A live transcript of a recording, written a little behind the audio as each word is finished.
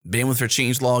Bandwidth for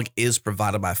Changelog is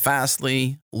provided by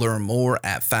Fastly. Learn more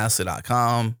at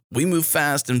fastly.com. We move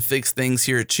fast and fix things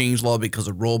here at Changelog because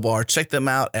of Rollbar. Check them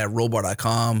out at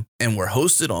rollbar.com. And we're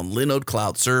hosted on Linode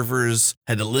Cloud servers.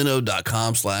 Head to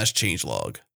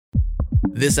linode.com/changelog.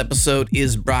 This episode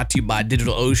is brought to you by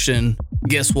DigitalOcean.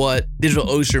 Guess what?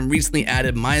 DigitalOcean recently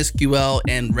added MySQL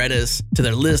and Redis to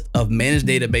their list of managed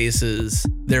databases.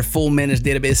 Their full managed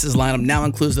databases lineup now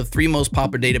includes the 3 most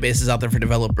popular databases out there for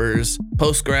developers: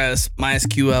 Postgres,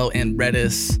 MySQL, and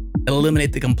Redis. It'll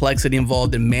eliminate the complexity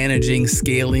involved in managing,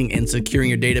 scaling, and securing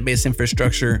your database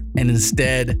infrastructure, and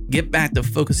instead get back to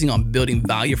focusing on building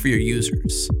value for your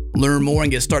users. Learn more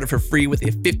and get started for free with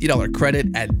a $50 credit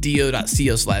at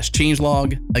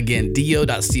do.co/changelog. Again,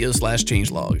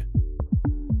 do.co/changelog.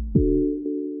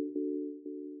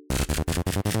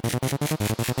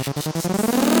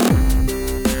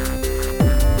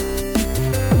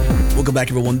 Welcome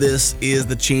back, everyone. This is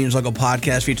the Changelog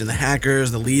podcast featuring the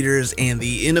hackers, the leaders, and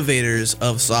the innovators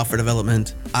of software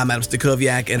development. I'm Adam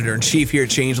Stacoviak, editor-in-chief here at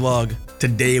Changelog.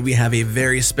 Today, we have a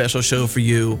very special show for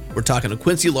you. We're talking to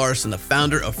Quincy Larson, the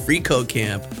founder of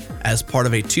freeCodeCamp, as part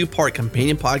of a 2-part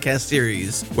companion podcast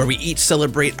series where we each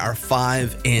celebrate our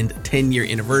 5 and 10-year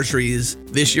anniversaries.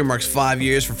 This year marks 5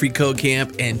 years for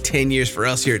freeCodeCamp and 10 years for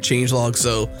us here at Changelog,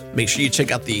 so make sure you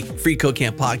check out the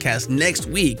freeCodeCamp podcast next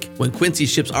week when Quincy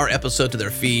ships our episode to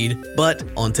their feed. But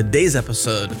on today's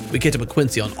episode, we catch up with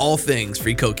Quincy on all things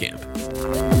freeCodeCamp.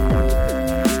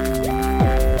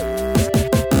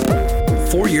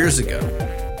 4 years ago,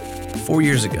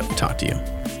 I talked to you.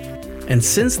 And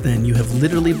since then, you have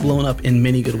literally blown up in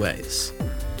many good ways.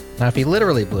 Now, if he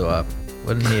literally blew up,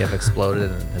 wouldn't he have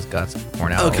exploded and his guts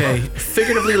worn out? Okay,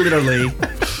 figuratively, literally.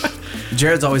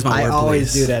 Jared's always my word police. I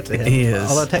always do that to him. He is.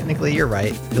 Although technically, you're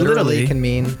right. Literally can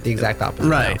mean the exact opposite.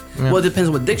 Right. Yeah. Well, it depends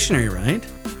on what dictionary, right?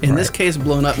 In this case,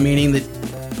 blown up meaning that...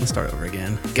 Let's start over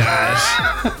again. Gosh.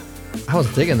 I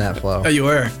was digging that flow. Oh, you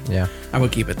were? Yeah. I will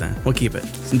keep it then. We'll keep it.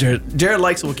 Since Jared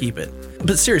likes it, we'll keep it.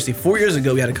 But seriously, 4 years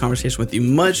ago, we had a conversation with you.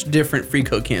 Much different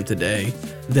freeCodeCamp today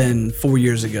than 4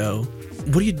 years ago.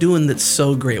 What are you doing that's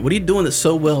so great? What are you doing that's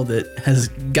so well that has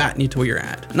gotten you to where you're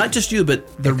at? Not just you, but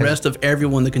the rest of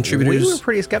everyone, the contributors. We were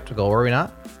pretty skeptical, were we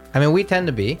not? I mean, we tend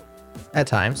to be, at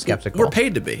times, skeptical. We're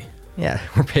paid to be. Yeah,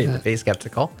 we're paid to be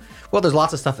skeptical. Well, there's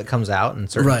lots of stuff that comes out and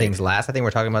certain things last. I think we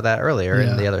were talking about that earlier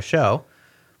in the other show.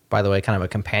 By the way, kind of a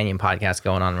companion podcast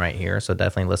going on right here, so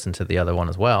definitely listen to the other one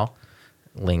as well.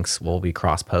 Links will be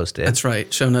cross-posted. That's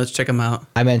right. Show notes, check them out.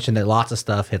 I mentioned that lots of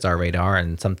stuff hits our radar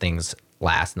and some things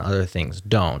last and other things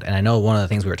don't. And I know one of the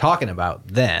things we were talking about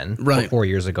then, 4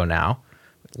 years ago now,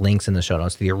 links in the show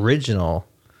notes to the original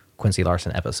Quincy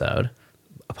Larson episode.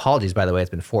 Apologies, by the way, it's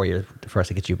been 4 years for us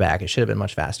to get you back. It should have been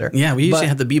much faster. Yeah, we usually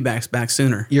have the be-backs back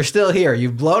sooner. You're still here.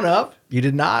 You've blown up. You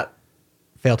did not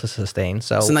fail to sustain.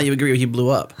 So now you agree with he blew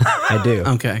up. I do.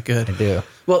 Okay, good. I do.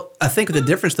 Well, I think the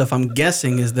different stuff I'm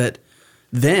guessing is that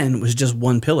then was just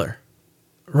one pillar.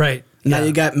 Right. Now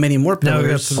you got many more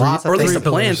pillars. Or at least a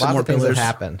plan for more pillars. That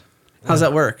happened. How's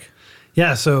that work?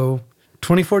 Yeah, so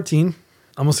 2014,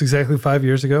 almost exactly 5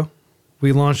 years ago,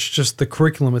 we launched just the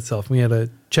curriculum itself. We had a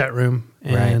chat room.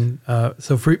 And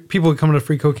so people would come to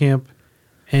freeCodeCamp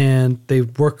and they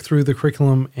work through the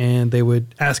curriculum and they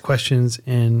would ask questions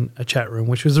in a chat room,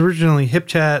 which was originally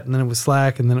HipChat, and then it was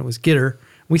Slack, and then it was Gitter.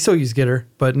 We still use Gitter,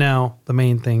 but now the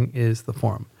main thing is the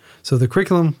forum. So the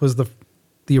curriculum was the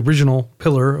original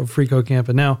pillar of freeCodeCamp,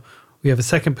 and now we have a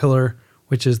second pillar,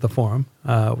 which is the forum,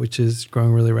 which is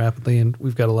growing really rapidly, and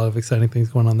we've got a lot of exciting things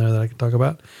going on there that I can talk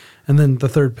about. And then the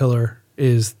third pillar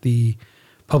is the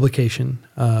publication,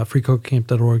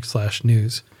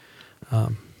 freecodecamp.org/news.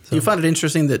 You find it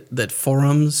interesting that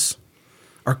forums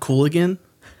are cool again?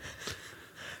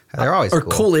 They're always or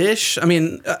cool. Cool-ish. I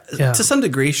mean, to some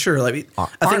degree, sure. Like,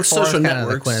 I think social networks, kind of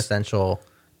the quintessential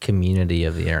community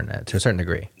of the internet to a certain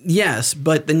degree. Yes,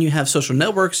 but then you have social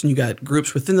networks and you got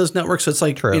groups within those networks. So it's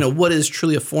like, what is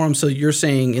truly a forum? So you're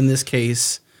saying in this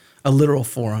case, a literal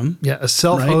forum. Yeah, a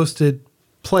self-hosted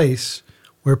place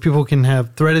where people can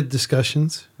have threaded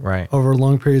discussions over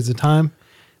long periods of time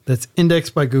that's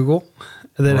indexed by Google,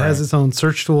 that has its own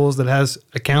search tools, that has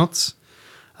accounts,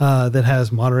 that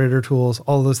has moderator tools,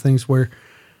 all those things where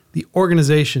the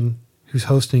organization who's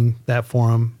hosting that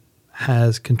forum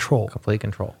has control. Complete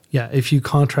control. Yeah. If you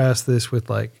contrast this with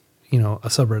a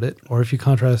subreddit, or if you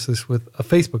contrast this with a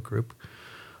Facebook group,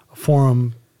 a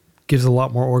forum gives a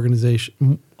lot more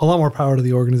organization, a lot more power to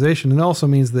the organization. And it also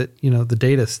means that, the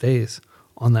data stays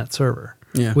on that server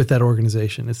with that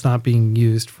organization. It's not being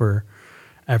used for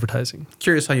advertising.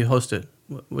 Curious how you host it.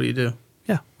 What do you do?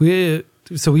 Yeah. We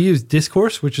use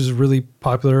Discourse, which is a really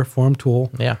popular forum tool.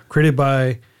 Yeah. Created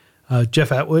by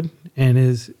Jeff Atwood and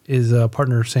his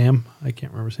partner Sam. I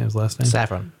can't remember Sam's last name.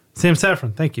 Sam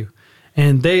Saffron. Thank you.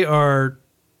 And they are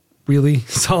really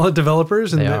solid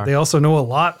developers, and they also know a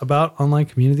lot about online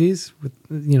communities,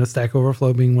 with Stack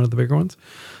Overflow being one of the bigger ones.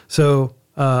 So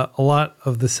a lot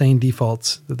of the same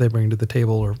defaults that they bring to the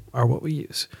table are what we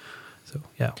use. So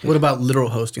yeah. What about literal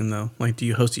hosting though? Like, do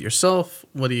you host it yourself?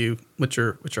 What's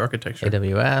your architecture?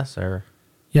 AWS or?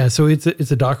 Yeah, so it's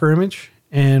a Docker image,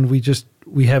 and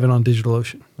we have it on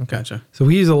DigitalOcean. Okay. Gotcha. So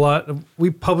we use a lot. We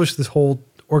publish this whole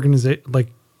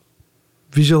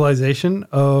visualization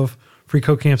of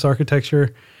freeCodeCamp's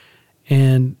architecture,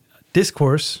 and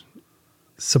Discourse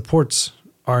supports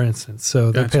our instance.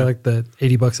 So they pay like the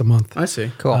 $80 a month. I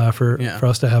see. Cool. For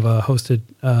us to have a hosted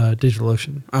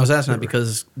DigitalOcean. I was asking that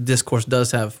because Discourse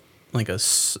does have like a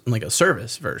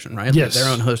service version, right? Yes. Like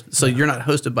their own host. So you're not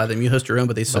hosted by them. You host your own,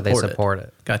 but they support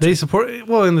it. Gotcha. They support it,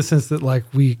 well, in the sense that like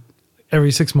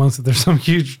every 6 months, if there's some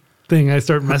huge thing, I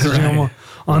start messaging them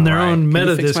on their own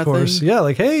meta Discourse. Yeah,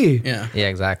 like, hey. Yeah,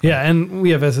 exactly. Yeah, and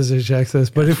we have SSH access.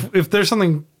 But if there's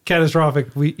something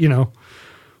catastrophic, we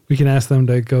can ask them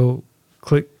to go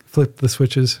flip the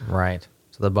switches. Right.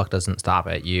 So the buck doesn't stop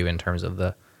at you in terms of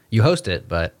you host it,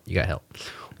 but you got help.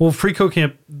 Well,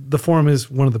 freeCodeCamp, the forum is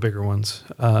one of the bigger ones.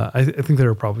 I think there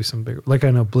are probably some bigger, like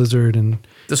I know Blizzard and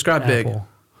Describe Apple. big.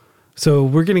 So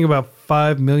we're getting about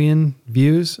 5 million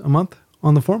views a month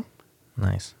on the forum.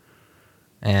 Nice.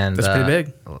 And that's pretty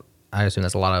big. I assume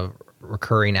that's a lot of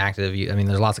recurring active. I mean,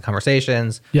 there's lots of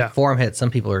conversations. Yeah. Forum hits.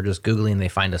 Some people are just Googling, they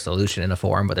find a solution in a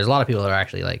forum, but there's a lot of people that are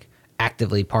actually like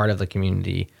actively part of the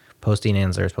community, posting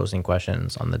answers, posting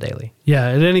questions on the daily. Yeah.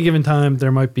 At any given time,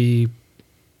 there might be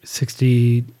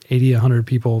 60, 80, 100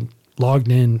 people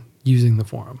logged in using the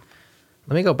forum.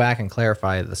 Let me go back and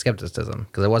clarify the skepticism,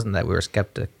 because it wasn't that we were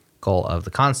skeptical of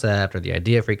the concept or the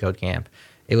idea of freeCodeCamp.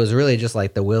 It was really just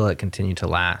like, will it continue to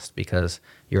last? Because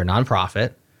you're a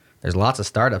nonprofit. There's lots of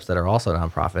startups that are also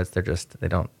nonprofits. They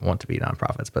don't want to be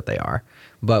nonprofits, but they are.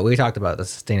 But we talked about the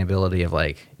sustainability of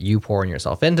like you pouring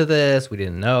yourself into this. We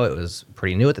didn't know. It was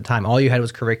pretty new at the time. All you had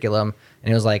was curriculum.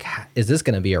 And it was like, is this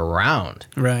going to be around?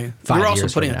 Right. We were also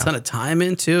putting a ton of time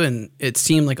into, and it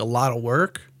seemed like a lot of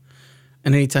work.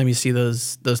 And anytime you see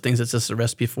those things, it's just a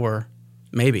recipe for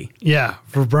maybe. Yeah,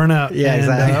 for burnout. Yeah,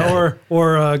 exactly.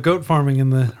 Or goat farming in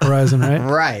the horizon, right?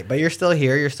 Right, but you're still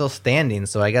here. You're still standing.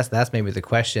 So I guess that's maybe the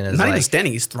question is not even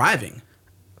standing. He's thriving.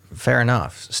 Fair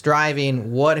enough.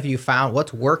 Striving. What have you found?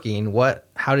 What's working?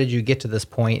 How did you get to this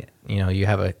point? You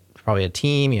have probably a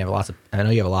team. I know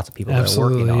you have lots of people that are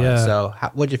working on it. So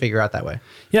what'd you figure out that way?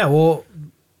 Yeah, well,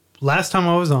 last time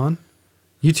I was on,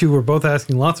 you two were both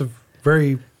asking lots of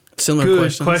very similar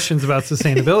questions about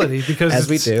sustainability because as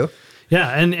we do. Yeah,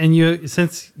 and you,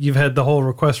 since you've had the whole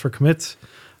request for commits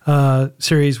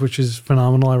series, which is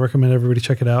phenomenal, I recommend everybody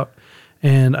check it out.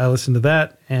 And I listened to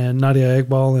that, and Nadia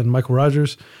Eghbal and Michael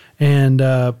Rogers, and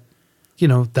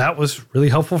that was really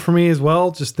helpful for me as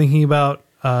well. Just thinking about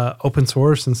open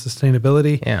source and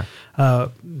sustainability. Yeah.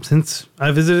 Since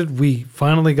I visited, we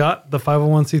finally got the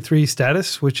 501c3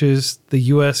 status, which is the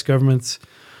U.S. government's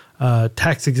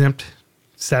tax exempt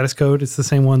status code. It's the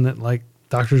same one that like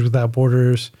Doctors Without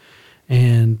Borders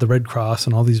and the Red Cross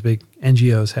and all these big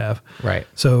NGOs have. Right.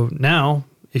 So now,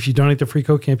 if you donate to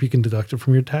freeCodeCamp, you can deduct it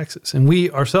from your taxes. And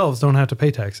we ourselves don't have to pay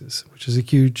taxes, which is a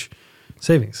huge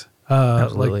savings.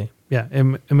 Absolutely.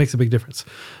 It makes a big difference.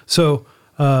 So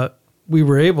we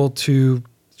were able to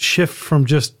shift from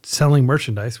just selling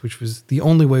merchandise, which was the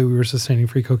only way we were sustaining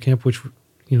freeCodeCamp, which,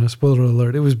 spoiler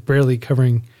alert, it was barely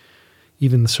covering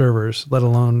even the servers, let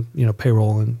alone,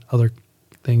 payroll and other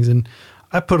things. And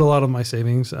I put a lot of my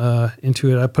savings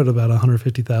into it. I put about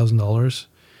 $150,000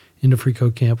 into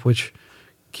freeCodeCamp, which,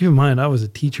 keep in mind, I was a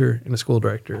teacher and a school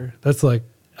director. That's like,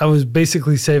 I was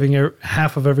basically saving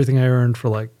half of everything I earned for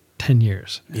like 10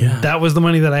 years. Yeah. And that was the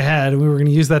money that I had, and we were going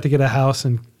to use that to get a house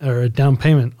or a down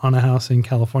payment on a house in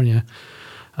California.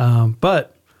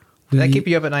 But did that keep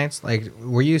you up at nights? Like,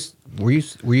 were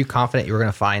you confident you were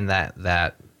going to find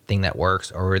that thing that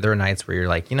works, or were there nights where you're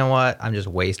like, you know what, I'm just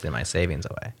wasting my savings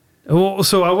away? Well,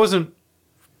 so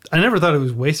I never thought it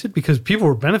was wasted because people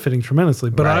were benefiting tremendously,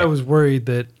 but right. I was worried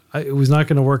that it was not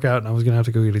going to work out and I was going to have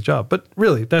to go get a job. But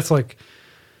really, that's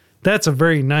a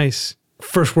very nice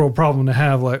first world problem to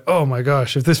have. Like, oh my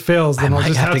gosh, if this fails, then I'll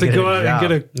just have to go out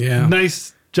and get a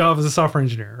nice job as a software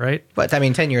engineer, right? But I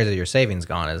mean, 10 years of your savings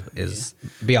gone is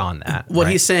beyond that. What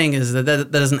right? he's saying is that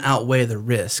doesn't outweigh the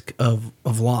risk of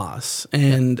loss.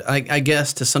 And I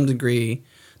guess to some degree,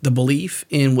 the belief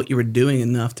in what you were doing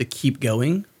enough to keep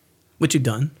going, which you've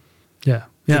done. Yeah.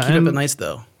 To keep up at nights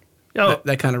though. Oh,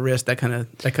 That kind of risk, that kind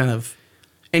of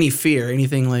any fear,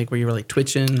 anything like where you were like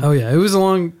twitching? Oh yeah, it was a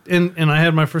long, and I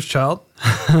had my first child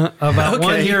about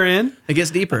 1 year in. It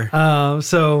gets deeper.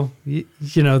 So you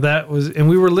know, that was, and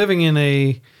we were living in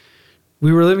the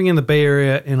Bay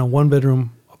Area in a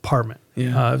 1-bedroom apartment.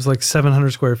 Yeah. It was like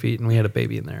 700 square feet, and we had a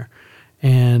baby in there.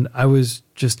 And I was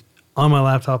just on my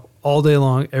laptop all day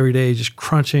long, every day, just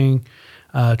crunching,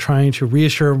 trying to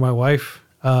reassure my wife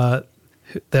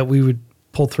that we would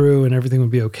pull through and everything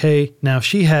would be okay. Now,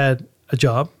 she had a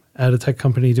job at a tech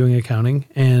company doing accounting,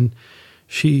 and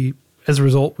as a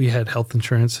result, we had health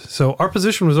insurance. So our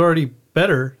position was already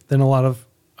better than a lot of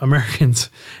Americans,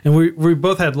 and we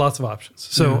both had lots of options.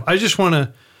 So I just want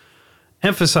to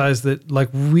emphasize that, like,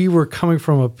 we were coming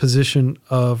from a position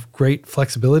of great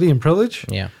flexibility and privilege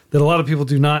that a lot of people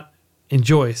do not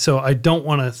enjoy. So I don't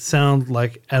want to sound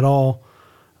like at all,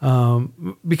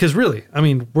 because really, I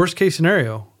mean, worst case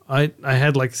scenario, I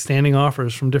had like standing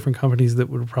offers from different companies that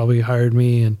would have probably hired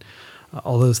me and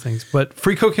all those things. But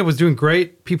freeCodeCamp was doing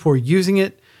great. People were using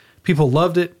it. People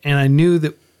loved it. And I knew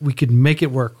that we could make it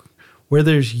work. Where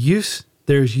there's use,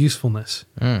 there's usefulness.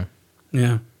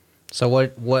 Yeah. So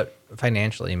what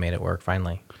financially made it work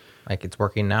finally? Like, it's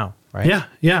working now, right?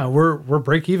 Yeah. We're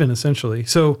break even essentially.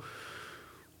 So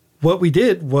what we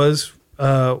did was,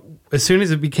 as soon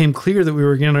as it became clear that we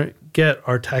were going to get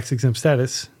our tax exempt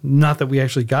status, not that we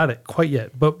actually got it quite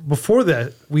yet, but before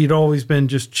that, we'd always been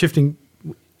just shifting.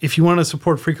 If you want to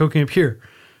support freeCodeCamp here,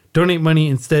 donate money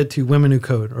instead to Women Who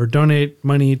Code, or donate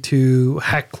money to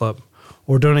Hack Club,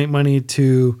 or donate money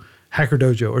to Hacker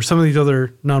Dojo, or some of these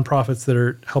other nonprofits that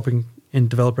are helping in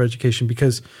developer education,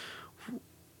 because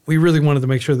we really wanted to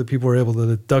make sure that people were able to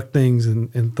deduct things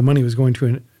and the money was going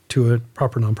to a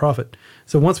proper nonprofit.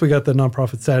 So once we got the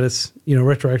nonprofit status, you know,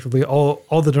 retroactively,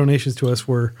 all the donations to us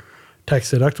were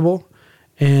tax deductible.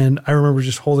 And I remember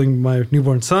just holding my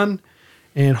newborn son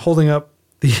and holding up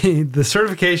the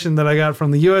certification that I got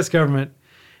from the U.S. government,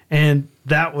 and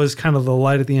that was kind of the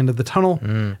light at the end of the tunnel.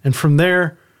 And from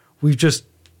there, we've just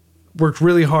worked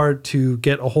really hard to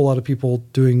get a whole lot of people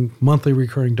doing monthly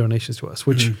recurring donations to us,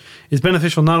 which is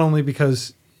beneficial not only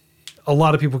because a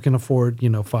lot of people can afford, you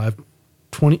know, $5,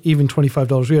 $20, even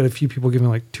 $25. We had a few people giving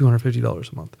like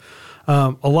 $250 a month.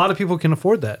 A lot of people can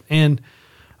afford that. And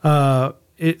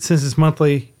since it's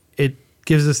monthly, it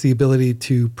gives us the ability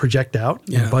to project out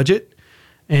and budget.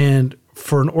 And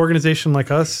for an organization like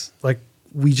us, like,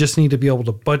 we just need to be able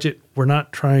to budget. We're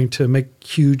not trying to make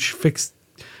huge fixed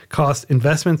cost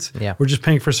investments. We're just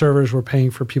paying for servers. We're paying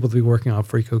for people to be working on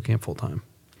freeCodeCamp full time.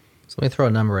 So let me throw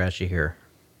a number at you here.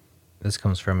 This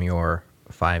comes from your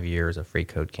 5 years of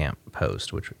freeCodeCamp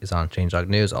post, which is on Changelog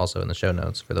News, also in the show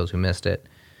notes for those who missed it.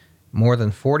 More than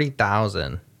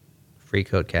 40,000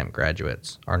 freeCodeCamp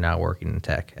graduates are now working in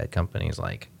tech at companies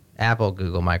like Apple,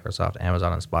 Google, Microsoft,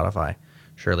 Amazon, and Spotify.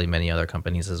 Surely many other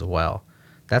companies as well.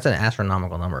 That's an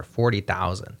astronomical number,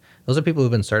 40,000. Those are people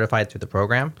who've been certified through the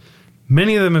program.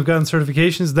 Many of them have gotten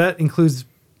certifications. That includes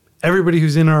everybody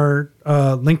who's in our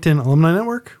LinkedIn alumni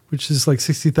network, which is like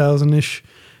 60,000-ish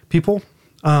people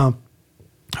who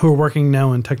are working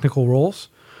now in technical roles.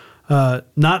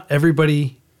 Not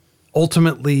everybody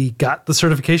ultimately got the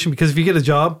certification, because if you get a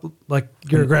job, like,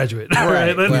 you're a graduate,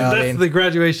 right? That's the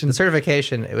graduation. The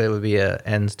certification, it would be a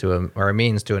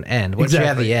means to an end. Once you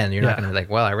have the end, you're not going to be like,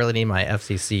 well, I really need my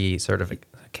FCC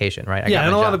certification, right?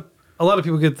 And a lot of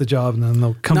people get the job and then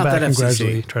they'll come back and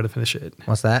gradually try to finish it.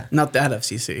 What's that? Not that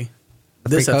FCC.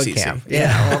 This FCC. Camp.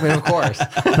 Yeah, well, I mean, of course.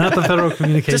 Not the Federal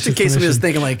Communications Just in case Commission. we was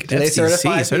thinking like, do FCC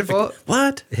they certify people?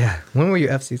 What? Yeah. When were you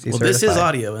FCC certified? Well, this is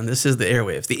audio and this is the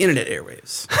airwaves, the internet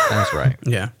airwaves. That's right.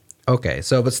 Yeah. Okay.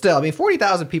 So, but still, I mean,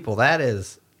 40,000 people, that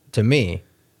is, to me,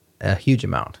 a huge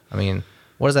amount. I mean,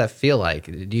 what does that feel like?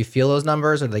 Do you feel those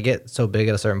numbers, or do they get so big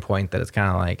at a certain point that it's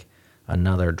kind of like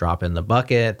another drop in the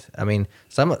bucket? I mean,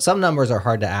 some numbers are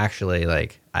hard to actually,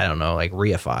 like, I don't know, like,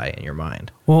 reify in your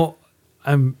mind. Well,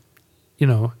 I'm, you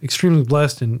know, extremely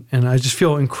blessed, and I just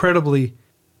feel incredibly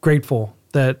grateful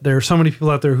that there are so many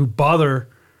people out there who bother,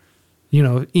 you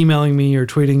know, emailing me or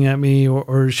tweeting at me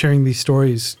or sharing these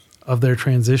stories of their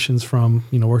transitions from,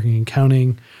 you know, working in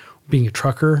accounting, being a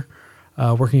trucker,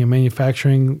 working in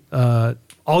manufacturing,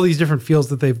 all these different fields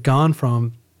that they've gone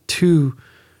from to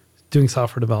doing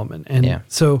software development. And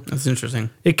so that's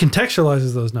interesting. It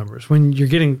contextualizes those numbers. When you're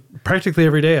getting practically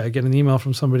every day, I get an email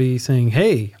from somebody saying,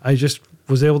 hey, I just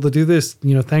was able to do this,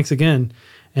 you know, thanks again.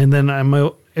 And then I'm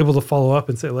able to follow up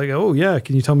and say, like, oh yeah,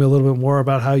 can you tell me a little bit more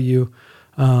about how you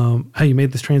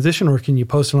made this transition, or can you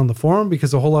post it on the forum?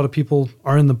 Because a whole lot of people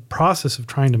are in the process of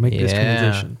trying to make this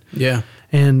transition.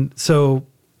 And so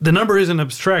the number isn't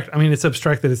abstract. I mean, it's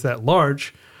abstract that it's that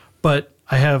large, but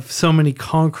I have so many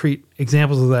concrete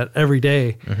examples of that every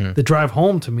day that drive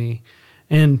home to me.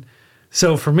 And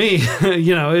so for me,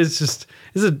 it's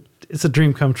a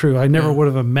dream come true. I never would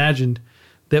have imagined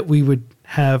that we would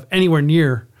have anywhere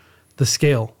near the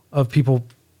scale of people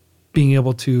being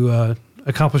able to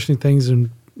accomplish new things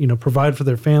and, provide for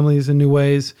their families in new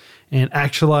ways and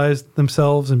actualize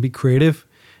themselves and be creative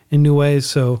in new ways.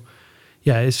 So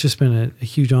yeah, it's just been a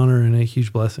huge honor and a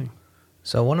huge blessing.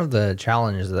 So one of the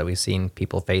challenges that we've seen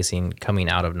people facing coming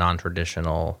out of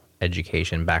non-traditional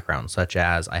education backgrounds, such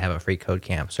as I have a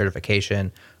freeCodeCamp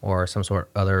certification or some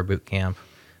sort of other boot camp,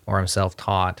 or I'm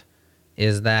self-taught,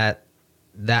 is that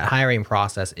hiring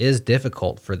process is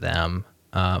difficult for them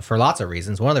for lots of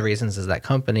reasons. One of the reasons is that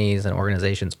companies and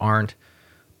organizations aren't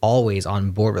always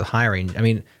on board with hiring. I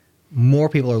mean, more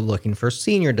people are looking for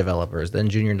senior developers than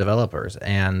junior developers,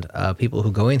 and people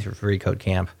who going through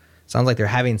freeCodeCamp, sounds like they're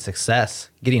having success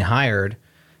getting hired.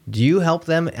 Do you help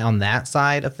them on that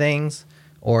side of things?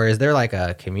 Or is there like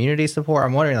a community support?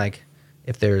 I'm wondering like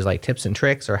if there's like tips and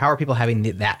tricks, or how are people having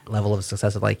that level of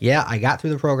success of like, yeah, I got through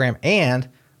the program and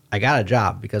I got a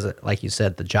job, because like you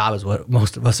said, the job is what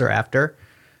most of us are after.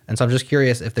 And so I'm just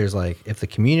curious if there's like, if the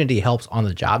community helps on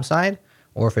the job side,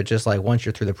 or if it's just like once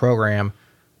you're through the program,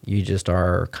 you just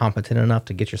are competent enough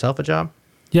to get yourself a job.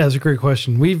 Yeah, it's a great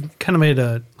question. We've kind of made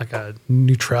a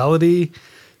neutrality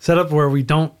setup where we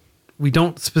don't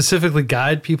specifically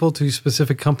guide people to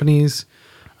specific companies.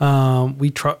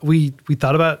 We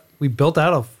built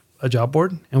out a job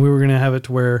board, and we were going to have it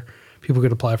to where people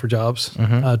could apply for jobs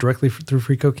directly through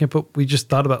freeCodeCamp. But we just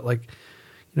thought about like,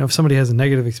 if somebody has a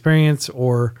negative experience,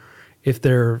 or if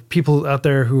there are people out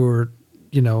there who are,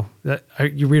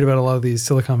 you read about a lot of these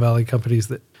Silicon Valley companies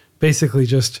that basically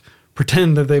just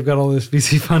pretend that they've got all this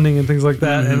VC funding and things like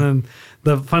that. And then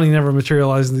the funding never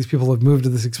materializes, and these people have moved to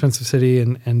this expensive city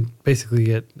and basically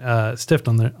get stiffed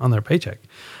on their paycheck.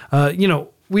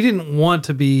 We didn't want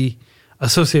to be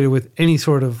associated with any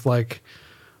sort of like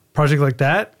project like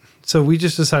that. So we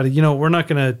just decided, we're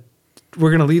going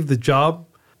to leave the job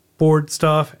board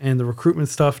stuff and the recruitment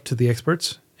stuff to the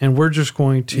experts. And we're just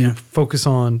going to focus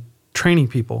on training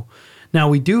people. Now,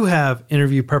 we do have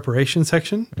interview preparation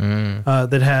section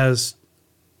that has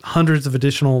hundreds of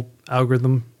additional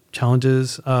algorithm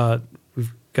challenges.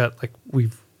 We've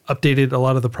updated a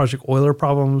lot of the Project Euler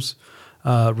problems,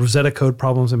 Rosetta code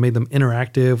problems, and made them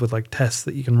interactive with like tests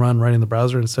that you can run right in the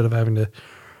browser instead of having to,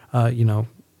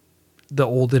 the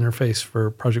old interface for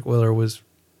Project Euler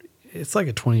it's like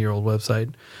a 20-year-old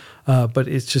website. But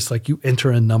it's just like you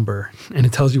enter a number and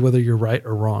it tells you whether you're right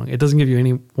or wrong. It doesn't give you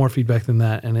any more feedback than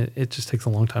that, and it just takes a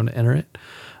long time to enter it.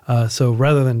 So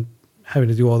rather than having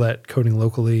to do all that coding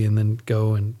locally and then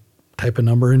go and type a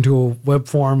number into a web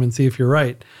form and see if you're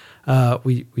right,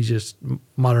 we just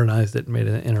modernized it and made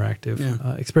it an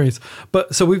interactive experience.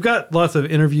 But so we've got lots of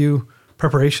interview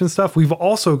preparation stuff. We've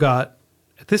also got,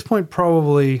 at this point,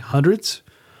 probably hundreds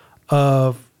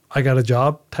of I got a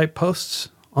job type posts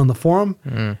on the forum.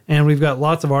 And we've got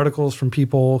lots of articles from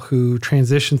people who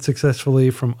transitioned successfully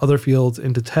from other fields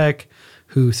into tech,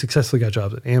 who successfully got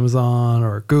jobs at Amazon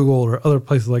or Google or other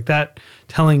places like that,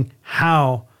 telling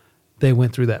how they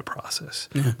went through that process.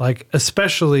 Like,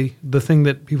 especially the thing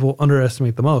that people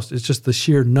underestimate the most is just the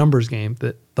sheer numbers game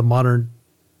that the modern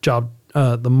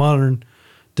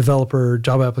developer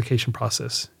job application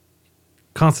process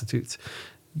constitutes.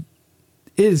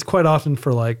 It is quite often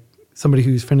for like somebody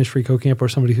who's finished freeCodeCamp or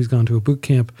somebody who's gone to a boot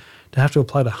camp to have to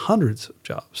apply to hundreds of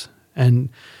jobs. And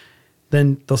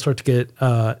then they'll start to get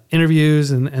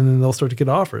interviews and then they'll start to get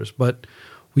offers. But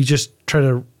we just try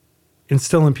to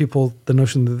instill in people the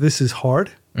notion that this is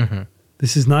hard.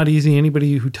 This is not easy.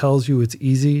 Anybody who tells you it's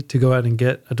easy to go out and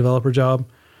get a developer job,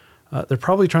 they're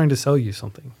probably trying to sell you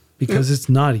something, because it's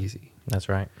not easy. That's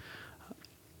right.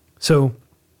 So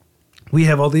we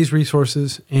have all these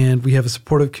resources, and we have a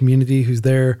supportive community who's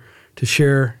there to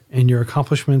share in your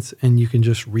accomplishments, and you can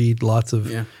just read lots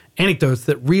of anecdotes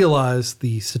that realize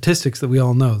the statistics that we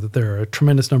all know, that there are a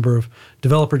tremendous number of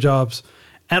developer jobs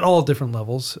at all different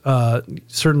levels.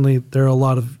 Certainly, there are a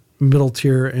lot of middle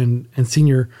tier and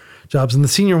senior jobs, and the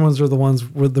senior ones are the ones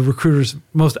where the recruiters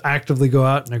most actively go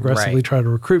out and aggressively try to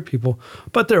recruit people.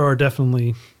 But there are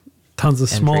definitely tons of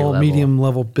small, medium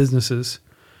level businesses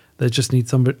that just need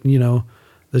somebody,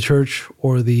 the church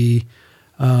or the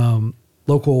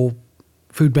local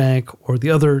food bank or the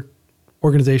other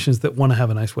organizations that want to have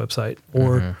a nice website,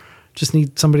 or just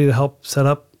need somebody to help set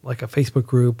up like a Facebook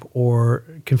group or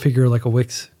configure like a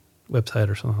Wix website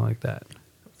or something like that.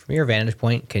 From your vantage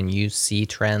point, can you see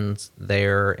trends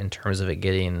there in terms of it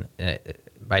getting,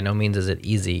 by no means is it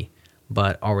easy,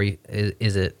 But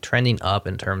is it trending up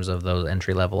in terms of those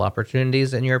entry-level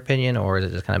opportunities, in your opinion, or has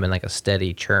it just kind of been like a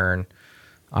steady churn?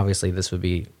 Obviously, this would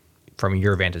be from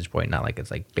your vantage point, not like it's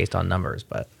like based on numbers,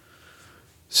 but.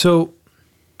 So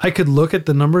I could look at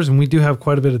the numbers, and we do have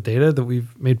quite a bit of data that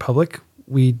we've made public.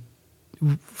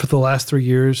 For the last 3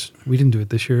 years, we didn't do it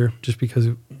this year just because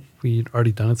we'd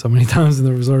already done it so many times and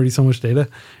there was already so much data.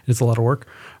 It's a lot of work.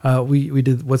 We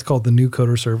did what's called the New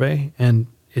Coder Survey, and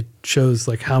it shows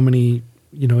like how many,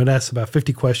 it asks about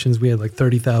 50 questions. We had like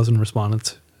 30,000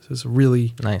 respondents. So it's a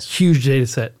really huge data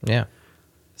set. Yeah.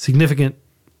 Significant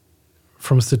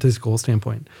from a statistical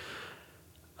standpoint.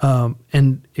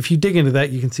 And if you dig into that,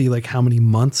 you can see like how many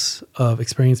months of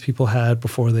experience people had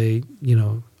before they,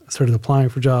 started applying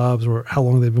for jobs, or how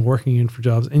long they've been working in for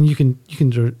jobs. And you can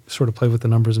sort of play with the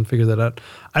numbers and figure that out.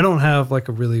 I don't have like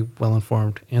a really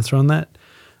well-informed answer on that.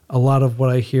 A lot of what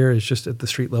I hear is just at the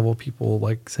street level, people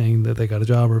like saying that they got a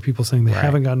job, or people saying they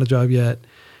haven't gotten a job yet.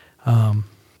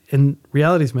 And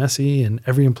reality is messy, and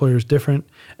every employer is different.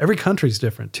 Every country is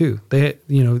different too.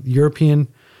 European,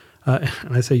 and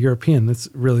I say European, that's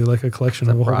really like a collection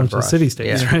of a whole bunch of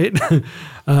city-states, right?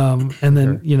 And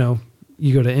then,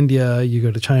 you go to India, you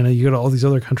go to China, you go to all these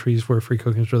other countries where free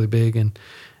coding is really big, and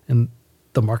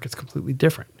the market's completely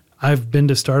different. I've been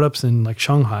to startups in like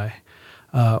Shanghai,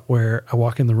 where I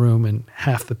walk in the room and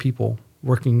half the people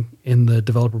working in the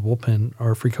developer bullpen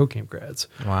are freeCodeCamp grads.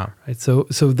 Wow. Right. So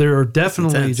there are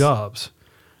definitely jobs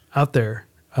out there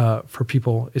for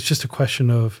people. It's just a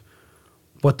question of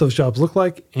what those jobs look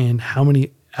like and how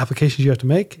many applications you have to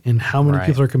make and how many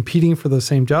people are competing for those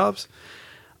same jobs.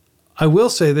 I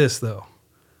will say this though,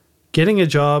 getting a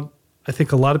job, I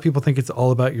think a lot of people think it's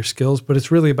all about your skills, but it's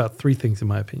really about three things in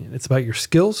my opinion. It's about your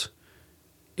skills,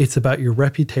 it's about your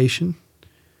reputation,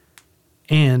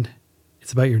 and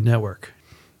it's about your network,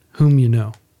 whom you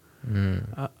know.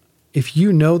 If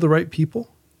you know the right people,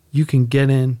 you can get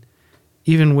in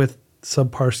even with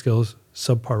subpar skills,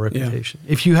 subpar reputation.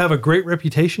 Yeah. If you have a great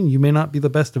reputation, you may not be the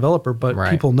best developer, but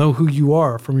people know who you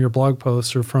are from your blog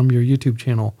posts or from your YouTube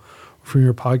channel, from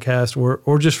your podcast,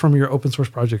 or just from your open source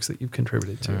projects that you've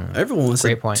contributed to. Everyone wants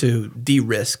to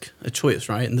de-risk a choice,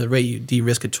 right? And the way you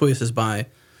de-risk a choice is by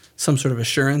some sort of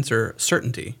assurance or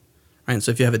certainty, right? And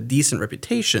so if you have a decent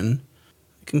reputation,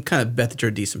 you can kind of bet that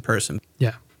you're a decent person.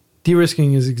 Yeah.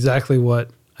 De-risking is exactly what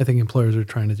I think employers are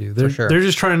trying to do. They're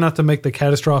just trying not to make the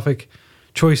catastrophic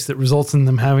choice that results in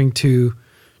them having to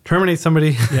terminate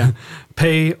somebody,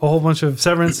 pay a whole bunch of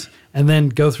severance, and then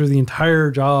go through the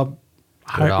entire job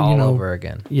all over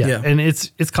again. Yeah. And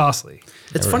it's costly.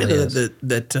 It's funny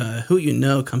that who you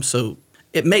know comes so...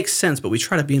 It makes sense, but we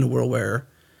try to be in a world where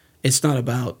it's not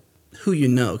about who you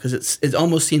know, because it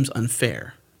almost seems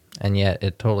unfair. And yet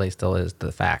it totally still is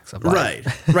the facts of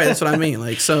life. Right. That's what I mean.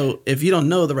 Like, so if you don't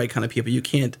know the right kind of people, you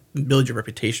can't build your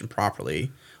reputation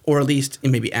properly, or at least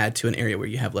maybe add to an area where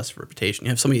you have less of a reputation. You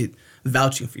have somebody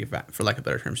vouching for you, for lack of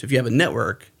better terms. If you have a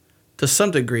network, to some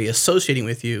degree, associating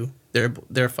with you, they're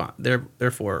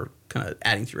therefore kind of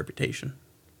adding to your reputation,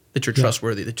 that you're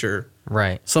trustworthy, that you're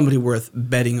somebody worth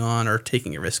betting on or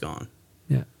taking a risk on.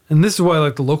 Yeah. And this is why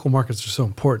like the local markets are so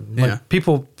important. Like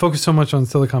people focus so much on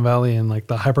Silicon Valley and like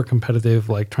the hyper competitive,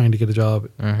 like trying to get a job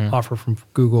offer from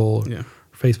Google or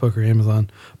Facebook or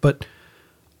Amazon. But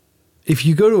if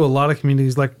you go to a lot of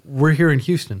communities, like we're here in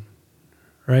Houston,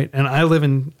 right? And I live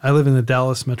in the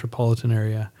Dallas metropolitan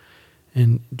area,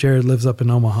 and Jared lives up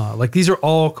in Omaha. Like these are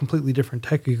all completely different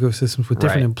tech ecosystems with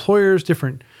different employers,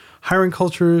 different hiring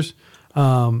cultures,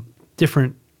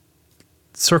 different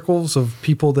circles of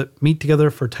people that meet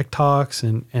together for tech talks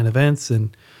and events,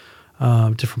 and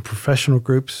different professional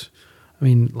groups. I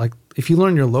mean, like if you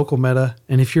learn your local meta,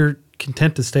 and if you're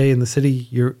content to stay in the city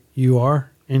you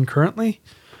are in currently,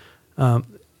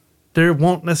 there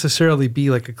won't necessarily be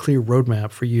like a clear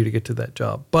roadmap for you to get to that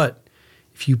job. But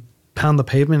if you pound the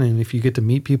pavement and if you get to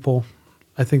meet people,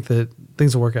 I think that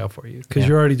things will work out for you, because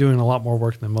you're already doing a lot more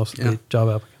work than most of the job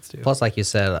applicants do. Plus, like you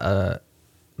said,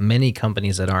 many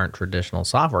companies that aren't traditional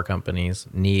software companies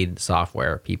need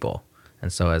software people.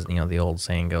 And so as the old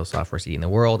saying goes, software's eating the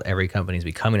world. Every company is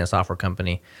becoming a software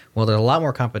company. Well, there's a lot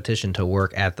more competition to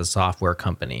work at the software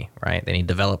company, right? They need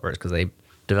developers because they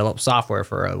develop software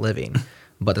for a living.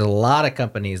 But there's a lot of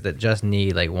companies that just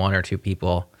need like one or two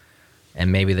people,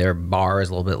 and maybe their bar is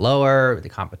a little bit lower. The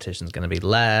competition is going to be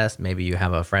less. Maybe you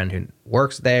have a friend who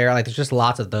works there. Like there's just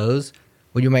lots of those.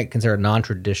 What you might consider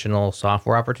non-traditional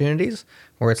software opportunities,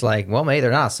 where it's like, well, maybe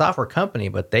they're not a software company,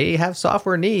 but they have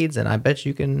software needs, and I bet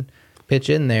you can pitch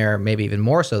in there maybe even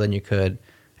more so than you could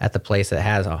at the place that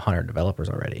has 100 developers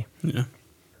already. Yeah.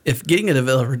 If getting a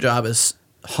developer job is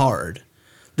hard,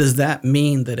 does that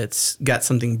mean that it's got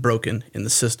something broken in the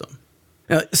system?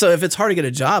 So if it's hard to get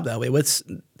a job that way,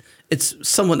 it's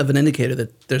somewhat of an indicator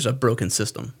that there's a broken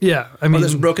system. Yeah, I or mean,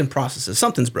 there's broken processes.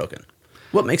 Something's broken.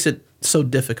 What makes it so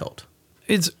difficult?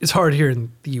 It's hard here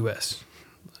in the U.S.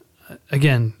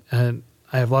 Again, I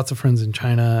have lots of friends in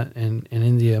China and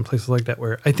India and places like that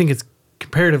where I think it's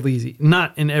comparatively easy.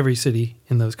 Not in every city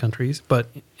in those countries, but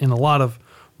in a lot of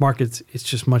markets, it's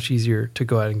just much easier to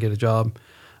go out and get a job.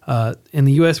 In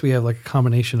the U.S., we have like a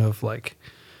combination of like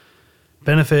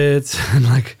benefits and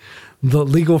like the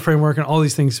legal framework and all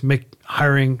these things make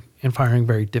hiring and firing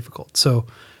very difficult. So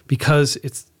because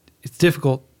it's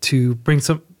difficult to bring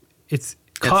it's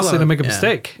costly to make a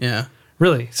mistake. Yeah.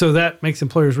 Really. So that makes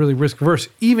employers really risk averse,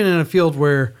 even in a field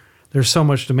where there's so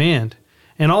much demand.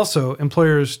 And also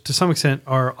employers to some extent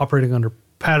are operating under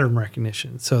pattern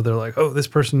recognition. So they're like, oh, this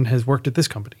person has worked at this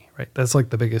company, right? That's like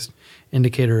the biggest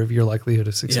indicator of your likelihood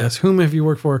of success. Yeah. Whom have you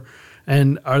worked for?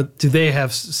 And do they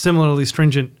have similarly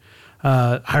stringent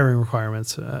hiring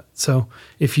requirements? So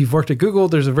if you've worked at Google,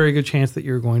 there's a very good chance that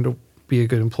you're going to be a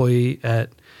good employee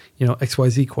at,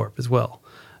 XYZ Corp as well.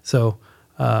 So,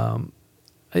 and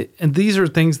these are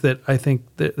things that I think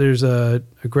that there's a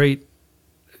great,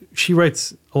 she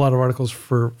writes a lot of articles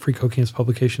for freeCodeCamp's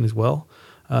publication as well.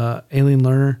 Aileen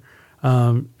Lerner,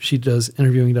 she does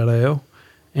interviewing.io,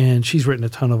 and she's written a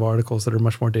ton of articles that are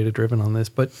much more data-driven on this.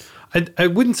 But I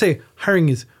wouldn't say hiring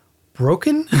is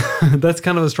broken. That's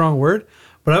kind of a strong word.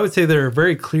 But I would say there are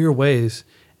very clear ways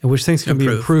in which things can be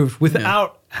improved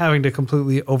without having to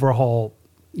completely overhaul,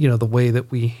 the way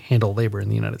that we handle labor in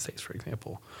the United States, for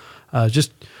example.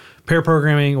 Just pair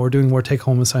programming or doing more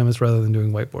take-home assignments rather than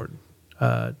doing whiteboard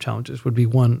challenges would be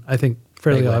one, I think,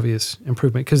 fairly obvious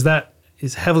improvement, because that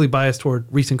is heavily biased toward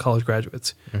recent college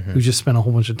graduates who just spent a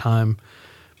whole bunch of time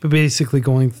but basically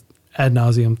going ad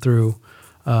nauseum through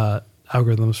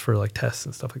algorithms for like tests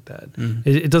and stuff like that.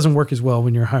 It doesn't work as well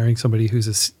when you're hiring somebody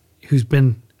who's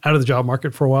been out of the job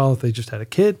market for a while, if they just had a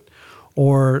kid,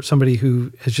 or somebody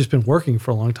who has just been working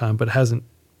for a long time but hasn't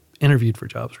interviewed for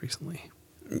jobs recently.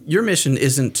 Your mission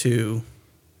isn't to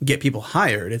get people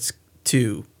hired, it's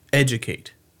to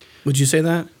educate. Would you say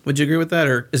that? Would you agree with that?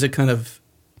 Or is it kind of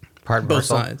both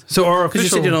sides? So our official, because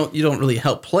you said you don't really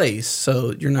help place,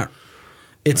 so you're not,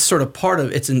 it's sort of part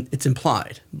of, it's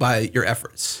implied by your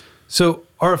efforts. So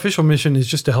our official mission is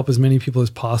just to help as many people as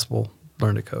possible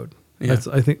learn to code. Yeah.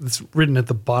 I think that's written at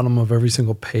the bottom of every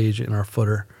single page in our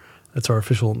footer. That's our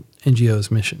official NGO's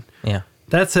mission. Yeah.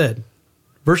 That said,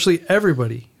 virtually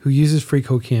everybody who uses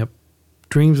freeCodeCamp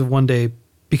dreams of one day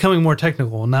becoming more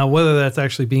technical. Now, whether that's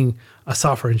actually being a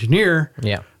software engineer,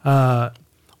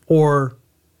 or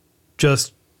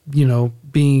just,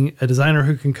 being a designer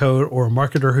who can code, or a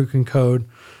marketer who can code,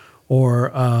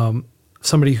 or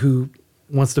somebody who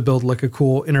wants to build like a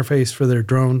cool interface for their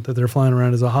drone that they're flying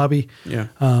around as a hobby. Yeah.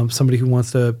 Somebody who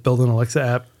wants to build an Alexa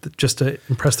app just to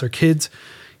impress their kids.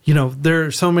 There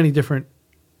are so many different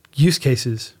use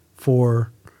cases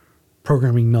for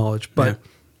programming knowledge, but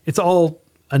it's all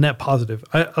a net positive.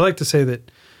 I like to say that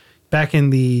back in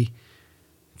the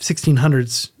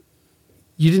 1600s,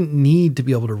 you didn't need to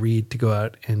be able to read to go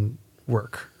out and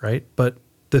work, right? But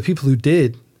the people who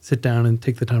did sit down and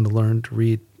take the time to learn to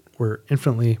read were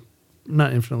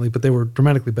not infinitely, but they were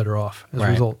dramatically better off as a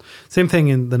result. Same thing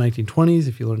in the 1920s.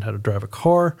 If you learned how to drive a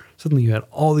car, suddenly you had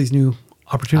all these new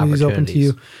opportunities open to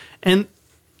you. And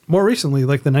more recently,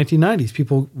 like the 1990s,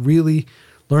 people really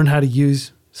learned how to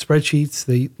use spreadsheets.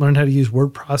 They learned how to use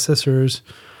word processors.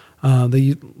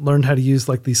 They learned how to use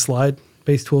like these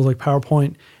slide-based tools like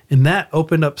PowerPoint. And that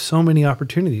opened up so many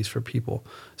opportunities for people.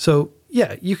 So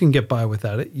yeah, you can get by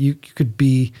without it. You could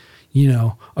be,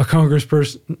 a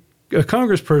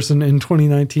congressperson in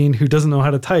 2019 who doesn't know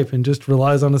how to type and just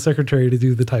relies on a secretary to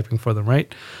do the typing for them,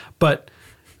 right? But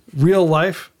real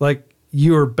life, like,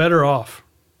 you are better off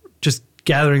just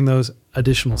gathering those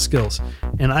additional skills.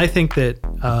 And I think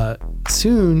that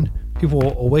soon people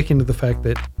will awaken to the fact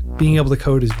that being able to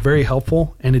code is very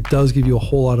helpful, and it does give you a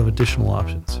whole lot of additional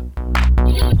options.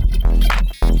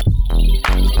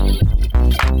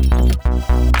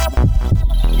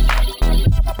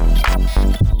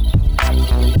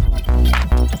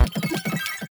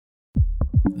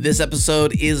 This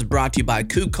episode is brought to you by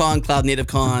KubeCon, Cloud Native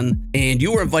Con, and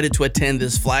you are invited to attend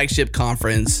this flagship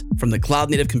conference from the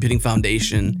Cloud Native Computing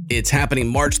Foundation. It's happening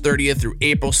March 30th through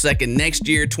April 2nd next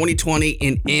year, 2020,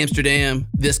 in Amsterdam.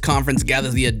 This conference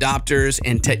gathers the adopters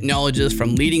and technologists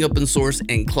from leading open source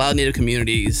and cloud native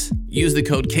communities. Use the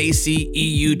code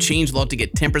KCEU Changelog to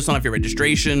get 10% off your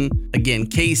registration. Again,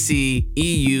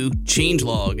 KCEU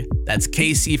Changelog. That's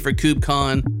KC for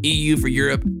KubeCon, EU for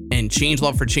Europe, and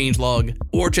Changelog for Changelog,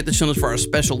 or check the show notes for our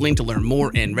special link to learn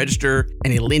more and register,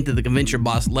 and a link to the Convince Your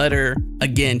Boss letter.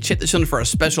 Again, check the show notes for our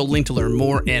special link to learn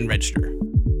more and register.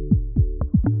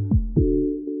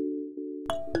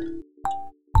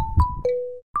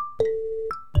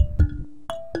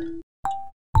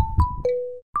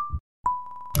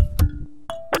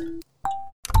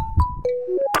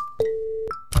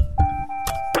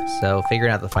 So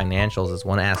figuring out the financials is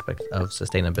one aspect of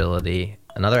sustainability.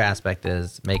 Another aspect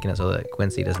is making it so that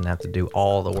Quincy doesn't have to do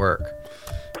all the work.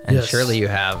 And Yes. surely you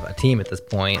have a team at this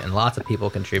point and lots of people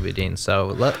contributing.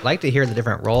 So like to hear the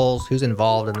different roles, who's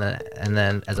involved in that, and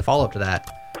then as a follow-up to that,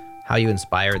 how you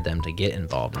inspired them to get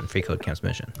involved in freeCodeCamp's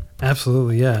mission.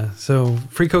 Absolutely, yeah. So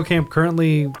freeCodeCamp,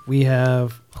 currently we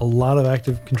have a lot of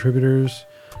active contributors,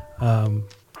 and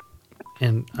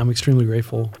I'm extremely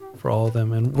grateful for all of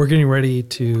them. And we're getting ready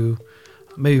to,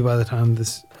 maybe by the time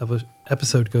this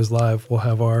episode goes live, we'll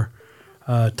have our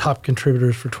top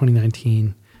contributors for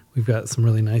 2019. We've got some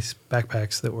really nice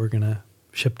backpacks that we're going to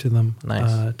ship to them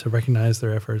to recognize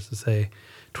their efforts, to say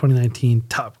 2019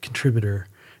 top contributor.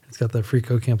 It's got the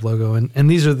freeCodeCamp logo. And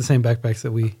these are the same backpacks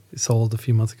that we sold a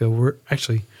few months ago. We're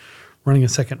actually running a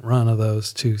second run of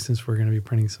those too, since we're going to be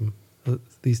printing some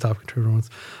these top contributor ones.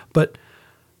 But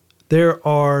there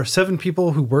are 7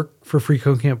 people who work for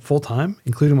freeCodeCamp full time,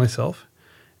 including myself,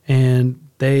 and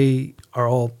they are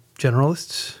all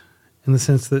generalists in the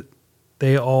sense that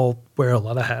they all wear a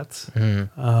lot of hats.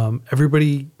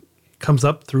 Everybody comes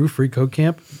up through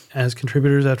freeCodeCamp as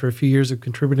contributors after a few years of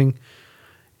contributing.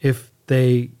 If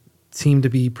they seem to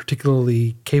be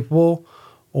particularly capable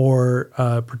or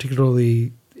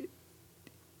particularly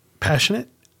passionate,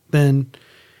 and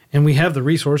we have the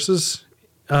resources,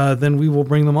 then we will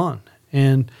bring them on.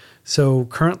 And so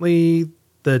currently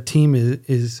the team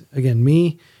is again,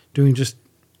 me doing just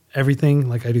everything.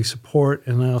 Like I do support,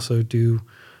 and I also do,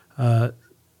 I'm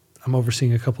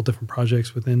overseeing a couple different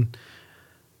projects within.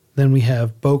 Then we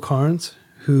have Bo Carnes,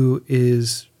 who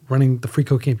is running the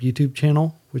freeCodeCamp YouTube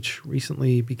channel, which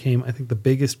recently became, I think, the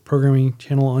biggest programming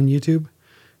channel on YouTube.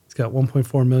 It's got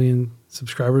 1.4 million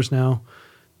subscribers now.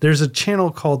 There's a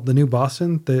channel called The New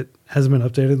Boston that hasn't been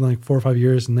updated in like 4 or 5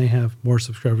 years, and they have more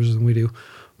subscribers than we do.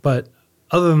 But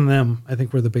other than them, I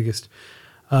think we're the biggest.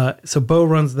 So Bo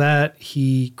runs that.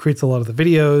 He creates a lot of the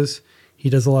videos. He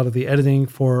does a lot of the editing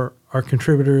for our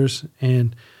contributors.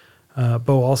 And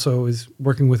Bo also is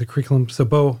working with a curriculum. So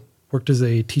Bo worked as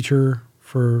a teacher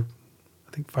for,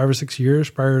 I think, 5 or 6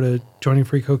 years prior to joining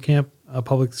freeCodeCamp, a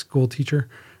public school teacher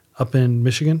up in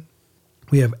Michigan.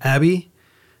 We have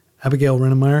Abigail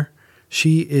Rennemeyer.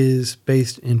 She is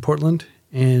based in Portland,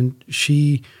 and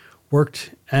she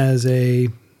worked as a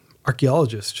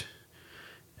archaeologist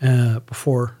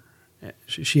before.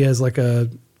 She has like a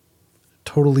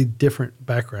totally different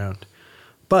background,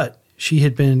 but she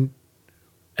had been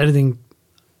editing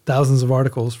thousands of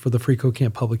articles for the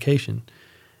freeCodeCamp publication,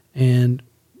 and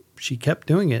she kept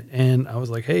doing it. And I was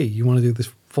like, hey, you want to do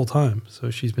this full time?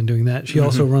 So she's been doing that. She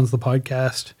also runs the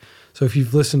podcast. So if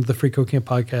you've listened to the freeCodeCamp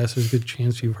podcast, there's a good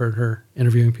chance you've heard her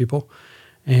interviewing people.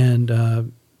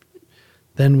 And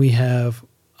then we have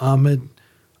Ahmed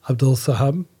Abdul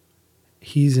Sahab.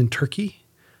 He's in Turkey.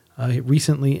 He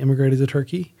recently immigrated to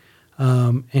Turkey.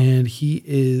 And he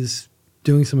is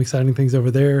doing some exciting things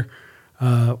over there.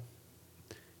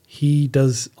 He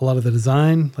does a lot of the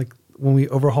design. Like when we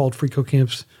overhauled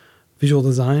freeCodeCamp's visual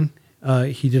design,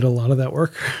 he did a lot of that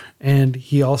work. And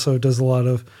he also does a lot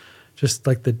of just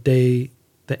like the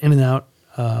in and out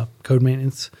code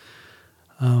maintenance.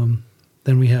 Then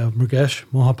we have Mukesh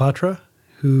Mohapatra,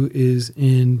 who is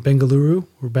in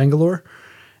Bangalore,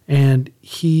 and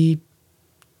he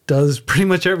does pretty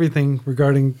much everything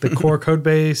regarding the core code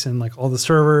base and like all the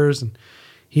servers. And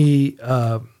he's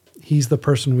the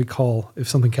person we call if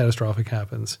something catastrophic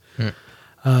happens.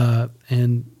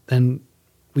 And then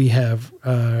we have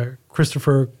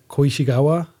Christopher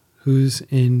Koishigawa, who's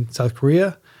in South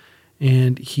Korea.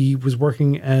 And he was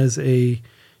working as a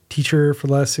teacher for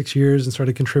the last 6 years and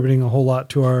started contributing a whole lot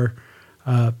to our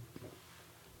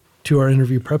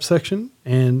interview prep section.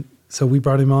 And so we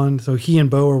brought him on. So he and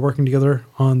Bo are working together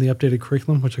on the updated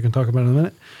curriculum, which I can talk about in a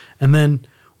minute. And then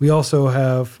we also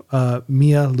have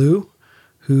Mia Liu,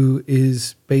 who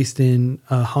is based in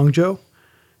Hangzhou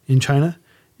in China.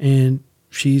 And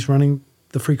she's running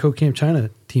the freeCodeCamp China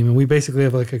team. And we basically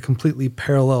have like a completely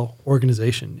parallel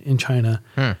organization in China.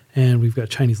 And we've got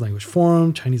Chinese language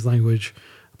forum, Chinese language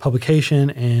publication,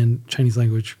 and Chinese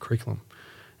language curriculum.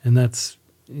 And that's,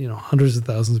 hundreds of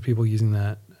thousands of people using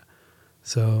that.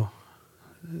 So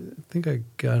I think I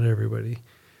got everybody.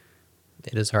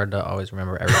 It is hard to always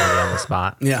remember everybody on the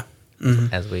spot. Yeah.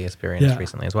 as we experienced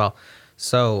recently as well.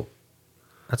 So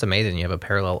that's amazing. You have a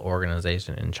parallel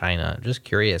organization in China. Just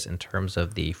curious in terms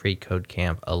of the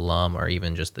freeCodeCamp alum or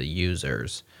even just the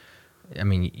users. I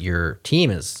mean, your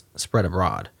team is spread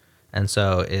abroad. And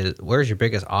so where's your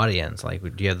biggest audience? Like,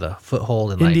 do you have the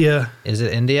foothold in India? Is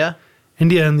it India?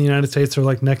 India and the United States are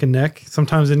like neck and neck.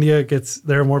 Sometimes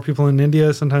there are more people in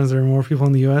India. Sometimes there are more people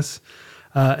in the U.S.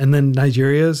 And then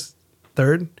Nigeria is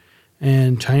third,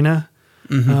 and China.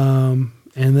 And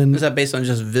then is that based on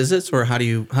just visits, or how do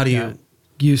you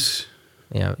use?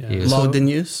 Yeah, logged in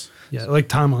use. Yeah, like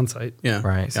time on site. Yeah,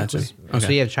 right. Gotcha. Okay. So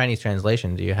you have Chinese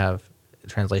translation. Do you have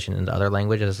translation into other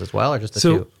languages as well, or just a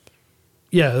few?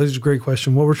 Yeah, that's a great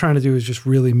question. What we're trying to do is just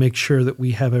really make sure that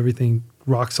we have everything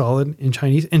rock solid in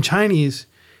Chinese. And Chinese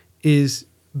is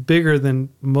bigger than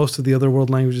most of the other world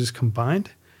languages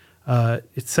combined.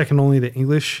 It's second only to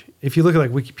English. If you look at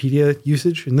like Wikipedia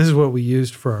usage, and this is what we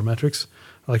used for our metrics,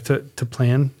 like to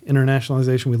plan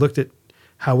internationalization, we looked at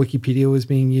how Wikipedia was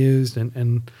being used,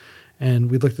 and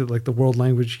we looked at like the world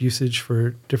language usage for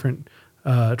different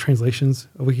translations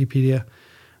of Wikipedia.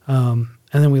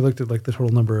 And then we looked at like the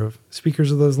total number of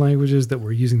speakers of those languages that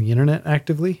were using the internet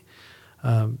actively.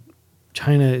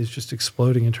 China is just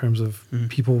exploding in terms of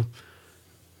people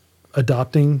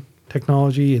adopting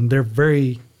technology, and they're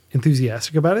very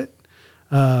enthusiastic about it.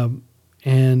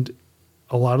 And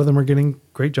a lot of them are getting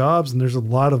great jobs, and there's a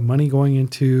lot of money going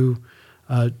into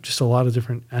just a lot of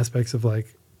different aspects of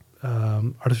like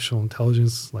artificial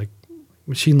intelligence, like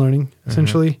machine learning,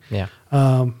 essentially. Yeah.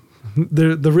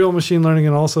 The real machine learning,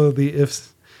 and also the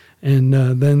ifs and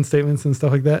then statements and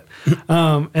stuff like that.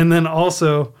 And then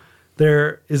also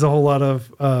there is a whole lot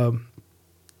of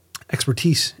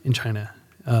expertise in China.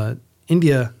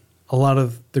 India, a lot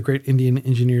of the great Indian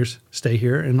engineers stay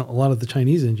here, and a lot of the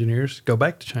Chinese engineers go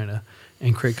back to China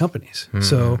and create companies.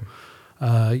 So,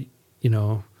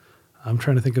 I'm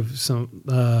trying to think of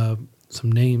some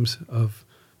names of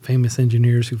famous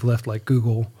engineers who've left like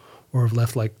Google or have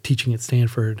left like teaching at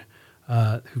Stanford,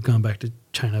 who've gone back to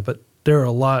China. But there are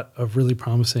a lot of really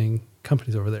promising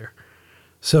companies over there.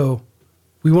 So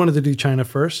we wanted to do China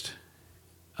first.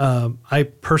 I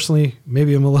personally,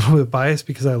 maybe I'm a little bit biased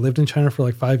because I lived in China for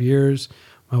like 5 years.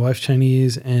 My wife's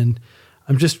Chinese, and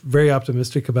I'm just very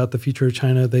optimistic about the future of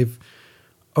China.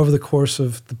 Over the course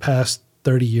of the past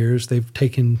 30 years, they've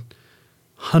taken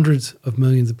hundreds of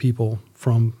millions of people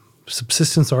from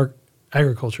subsistence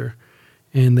agriculture,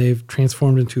 and they've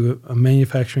transformed into a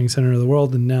manufacturing center of the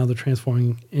world, and now they're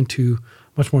transforming into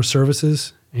much more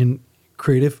services and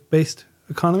creative-based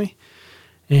economy.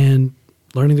 And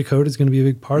learning to code is going to be a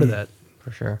big part of that.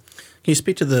 For sure. Can you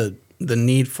speak to the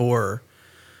need for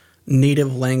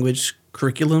native language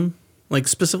curriculum? Like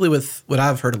specifically with what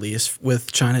I've heard, at least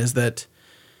with China, is that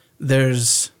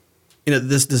there's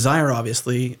this desire,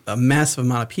 obviously, a massive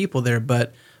amount of people there,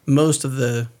 but most of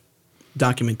the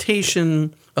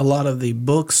documentation, a lot of the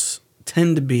books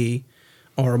tend to be,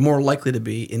 or are more likely to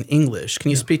be, in English. Can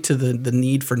you speak to the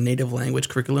need for native language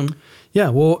curriculum? Yeah,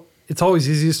 well, it's always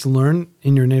easiest to learn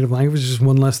in your native language. It's just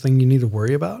one less thing you need to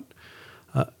worry about.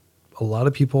 A lot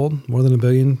of people, more than 1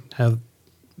 billion, have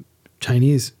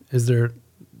Chinese as their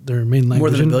main language. More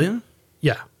than 1 billion?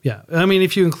 Yeah. I mean,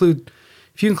 if you include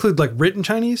like written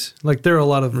Chinese, like there are a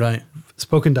lot of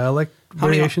spoken dialect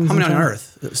variations. How many on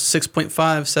Earth?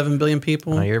 6.5, 7 billion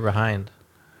people? No, you're behind.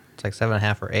 It's like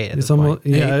 7.5 or 8 at It's this almost,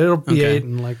 point. yeah, it'll be 8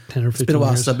 in like 10 or 15 years. It's been a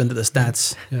while since I've been to the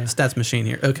stats machine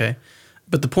here. Okay.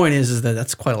 But the point is that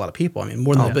that's quite a lot of people. I mean,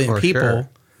 more than 1 billion people. Sure.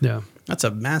 Yeah. That's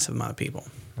a massive amount of people.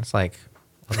 That's like,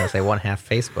 I was going to say 1/2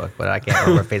 Facebook, but I can't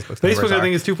remember Facebook's Facebook, numbers I are.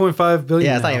 think, is 2.5 billion.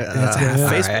 Yeah, it's not even, That's half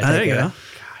Facebook. There you go.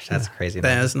 Gosh, that's crazy.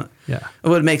 That is not. Yeah.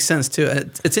 Well, it makes sense too.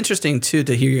 It's interesting too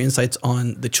to hear your insights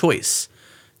on the choice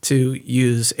to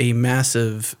use a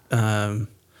massive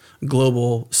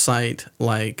global site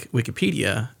like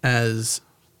Wikipedia as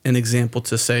an example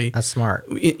to say, That's smart.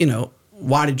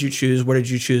 Why did you choose? What did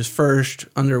you choose first?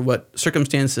 Under what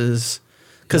circumstances?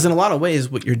 Because in a lot of ways,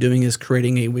 what you're doing is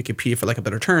creating a Wikipedia, for lack of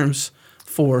better terms,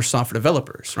 for software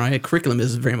developers, right? A curriculum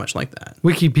is very much like that.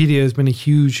 Wikipedia has been a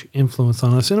huge influence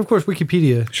on us. And of course,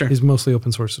 Wikipedia is mostly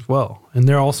open source as well. And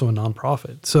they're also a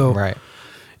nonprofit. So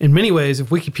in many ways, if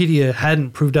Wikipedia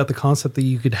hadn't proved out the concept that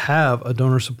you could have a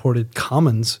donor-supported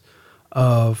commons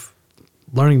of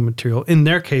learning material, in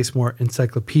their case, more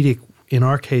encyclopedic, in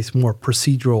our case, more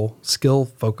procedural,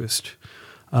 skill-focused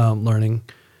learning,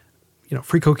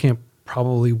 freeCodeCamp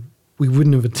probably we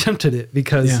wouldn't have attempted it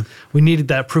because we needed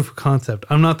that proof of concept.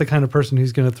 I'm not the kind of person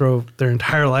who's going to throw their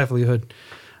entire livelihood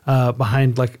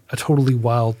behind like a totally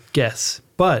wild guess.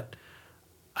 But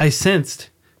I sensed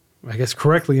I guess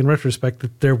correctly in retrospect,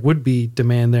 that there would be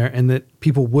demand there, and that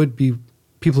people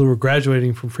who were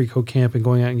graduating from freeCodeCamp and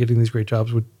going out and getting these great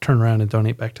jobs would turn around and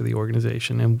donate back to the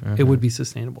organization, and it would be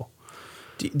sustainable.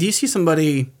 Do you see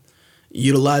somebody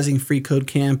utilizing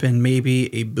freeCodeCamp and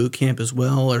maybe a boot camp as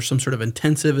well, or some sort of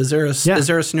intensive? Is there a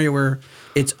scenario where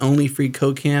it's only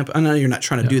freeCodeCamp? I know you're not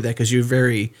trying to do that because you're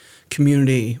very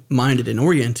community minded and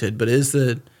oriented, but is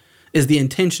the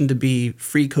intention to be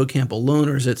freeCodeCamp alone,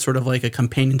 or is it sort of like a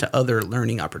companion to other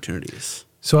learning opportunities?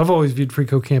 So I've always viewed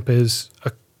freeCodeCamp as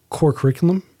a core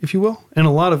curriculum, if you will. And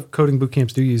a lot of coding boot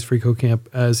camps do use freeCodeCamp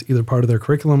as either part of their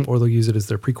curriculum or they'll use it as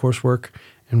their pre-course work.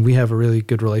 And we have a really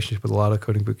good relationship with a lot of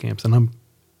coding boot camps. And I'm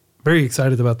very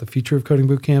excited about the future of coding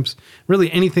boot camps. Really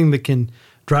anything that can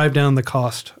drive down the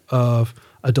cost of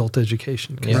adult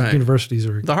education. Because universities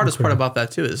are the hardest part about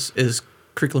that too is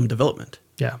curriculum development.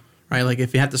 Yeah. Right? Like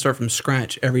if you have to start from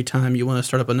scratch every time you want to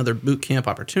start up another boot camp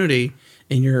opportunity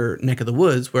in your neck of the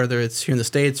woods, whether it's here in the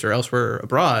States or elsewhere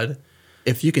abroad,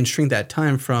 if you can shrink that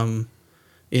time from,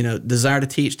 desire to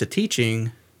teach to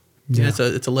teaching,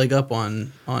 it's a leg up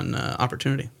on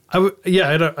opportunity.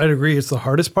 I'd agree. It's the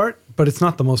hardest part, but it's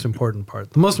not the most important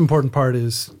part. The most important part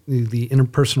is the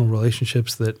interpersonal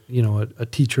relationships that a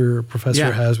teacher or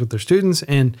professor has with their students,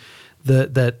 and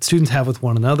that students have with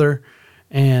one another,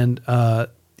 and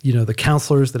the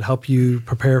counselors that help you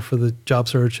prepare for the job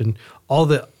search, and all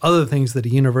the other things that a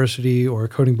university or a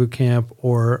coding boot camp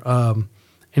or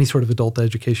any sort of adult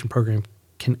education program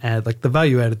can add, like the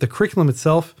value added. The curriculum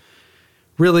itself,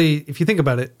 really, if you think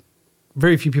about it,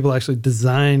 very few people actually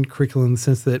design curriculum in the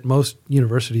sense that most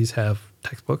universities have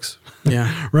textbooks.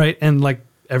 Yeah. Right? And like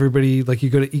everybody, like you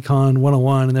go to Econ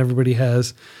 101 and everybody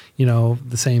has, the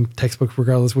same textbook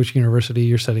regardless of which university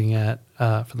you're studying at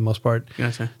for the most part.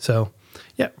 Gotcha. So,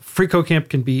 freeCodeCamp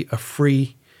can be a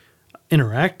free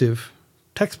interactive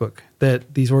textbook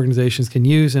that these organizations can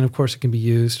use. And of course, it can be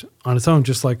used on its own,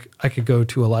 just like I could go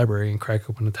to a library and crack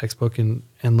open a textbook and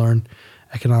learn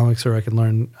economics, or I can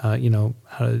learn, how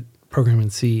to program in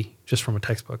C just from a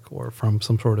textbook or from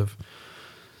some sort of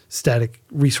static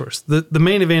resource. The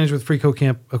main advantage with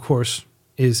freeCodeCamp, of course,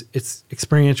 is it's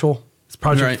experiential, it's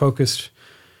project focused,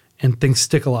 and things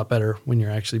stick a lot better when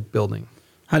you're actually building.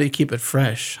 How do you keep it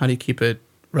fresh? How do you keep it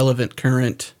relevant,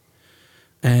 current?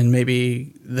 And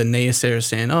maybe the naysayers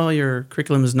saying, "Oh, your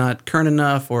curriculum is not current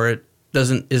enough, or it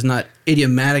is not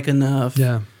idiomatic enough."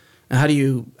 Yeah. And how do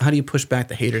you push back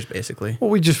the haters, basically? Well,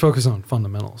 we just focus on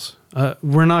fundamentals.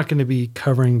 We're not going to be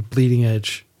covering bleeding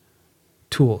edge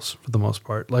tools for the most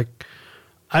part. Like,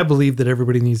 I believe that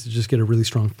everybody needs to just get a really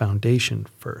strong foundation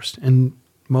first. And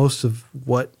most of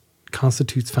what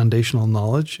constitutes foundational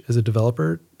knowledge as a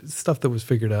developer is stuff that was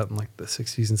figured out in like the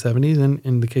 60s and 70s. And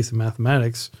in the case of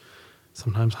mathematics,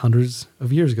 sometimes hundreds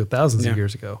of years ago, thousands of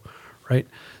years ago, right?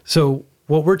 So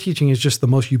what we're teaching is just the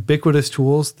most ubiquitous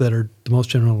tools that are the most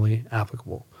generally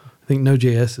applicable. I think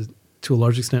Node.js is, to a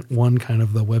large extent, won kind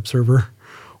of the web server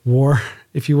war,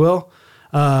 if you will.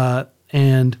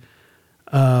 And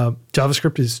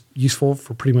JavaScript is useful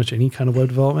for pretty much any kind of web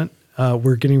development.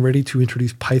 We're getting ready to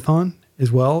introduce Python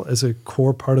as well as a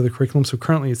core part of the curriculum. So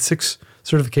currently it's 6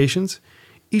 certifications.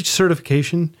 Each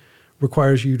certification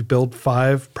requires you to build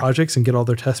 5 projects and get all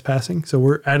their tests passing. So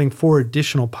we're adding 4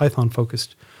 additional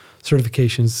Python-focused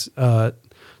certifications. So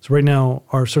right now,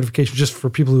 our certification, just for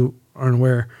people who aren't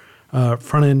aware,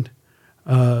 front-end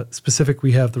specific,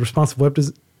 we have the responsive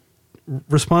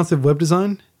web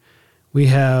design. We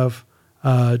have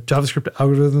JavaScript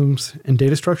algorithms and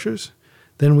data structures.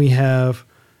 Then we have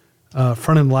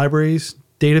front-end libraries,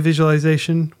 data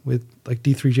visualization with like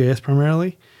D3.js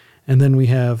primarily. And then we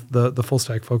have the full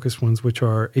stack focused ones, which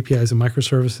are APIs and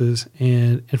microservices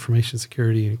and information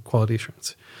security and quality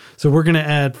assurance. So we're going to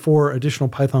add 4 additional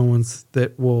Python ones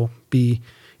that will be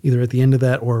either at the end of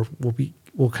that, or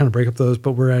we'll kind of break up those.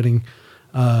 But we're adding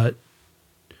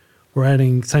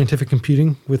scientific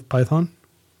computing with Python.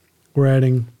 We're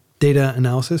adding data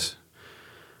analysis.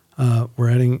 We're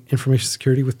adding information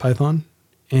security with Python,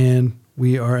 and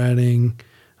we are adding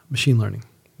machine learning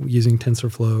using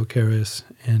TensorFlow, Keras,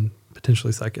 and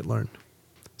potentially scikit-learn.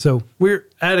 So we're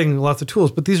adding lots of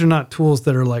tools, but these are not tools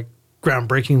that are like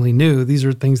groundbreakingly new. These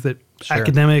are things that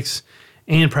academics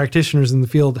and practitioners in the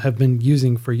field have been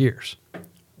using for years.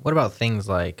 What about things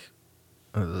like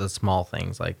the small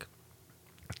things, like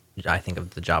I think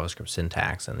of the JavaScript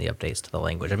syntax and the updates to the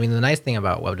language? I mean, the nice thing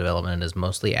about web development is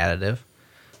mostly additive,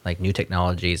 like new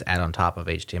technologies add on top of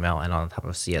HTML and on top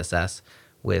of CSS.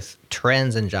 With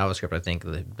trends in JavaScript, I think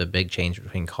the big change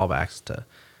between callbacks to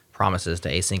promises to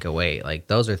async await, like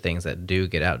those are things that do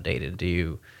get outdated.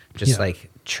 Do just like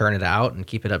churn it out and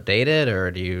keep it updated,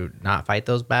 or do you not fight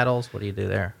those battles? What do you do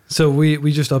there? So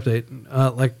we just update.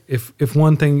 Like if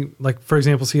one thing, like for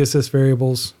example, CSS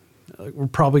variables, we're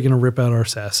probably going to rip out our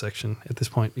Sass section at this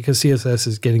point because CSS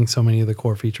is getting so many of the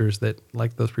core features that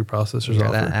like those preprocessors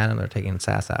offer. That, Adam, they're taking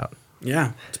Sass out.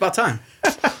 Yeah, it's about time.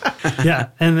 Yeah,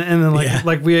 and then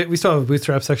like we still have a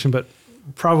Bootstrap section, but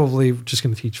probably just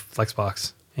going to teach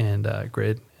Flexbox and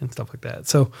Grid and stuff like that.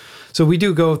 So we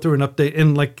do go through an update,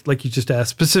 and like you just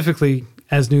asked, specifically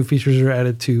as new features are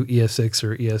added to ES6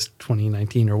 or ES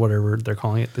 2019 or whatever they're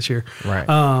calling it this year.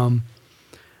 Right.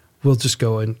 We'll just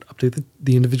go and update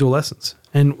the individual lessons,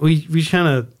 and we kind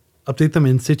of update them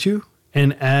in situ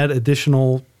and add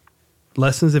additional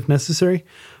lessons if necessary.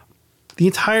 The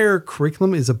entire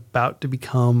curriculum is about to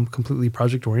become completely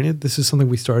project oriented. This is something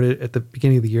we started at the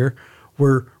beginning of the year.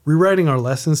 We're rewriting our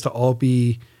lessons to all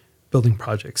be building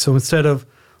projects. So instead of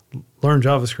learn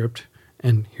JavaScript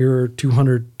and here are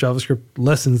 200 JavaScript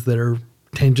lessons that are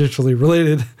tangentially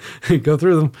related, go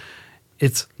through them,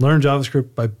 it's learn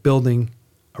JavaScript by building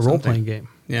a role-playing game.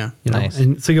 Yeah. You know? Nice.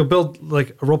 And so you'll build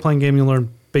like a role-playing game, you'll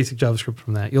learn basic JavaScript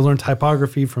from that. You'll learn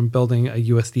typography from building a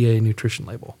USDA nutrition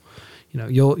label. You know,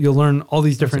 you'll learn all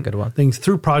these different things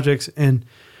through projects. And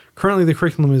currently the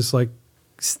curriculum is like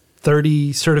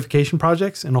 30 certification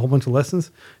projects and a whole bunch of lessons.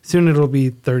 Soon it'll be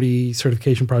 30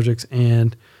 certification projects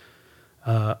and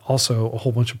also a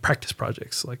whole bunch of practice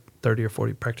projects, like 30 or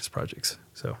 40 practice projects.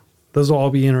 So those will all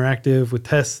be interactive with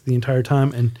tests the entire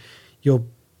time, and you'll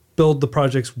build the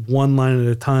projects one line at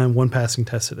a time, one passing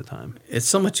test at a time. It's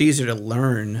so much easier to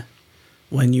learn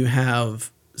when you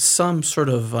have some sort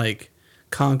of like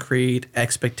concrete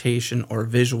expectation or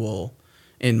visual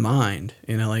in mind,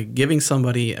 you know, like giving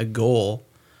somebody a goal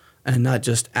and not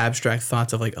just abstract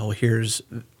thoughts of like, oh, here's,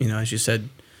 you know, as you said,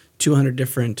 200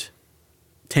 different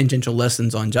tangential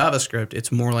lessons on JavaScript.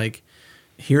 It's more like,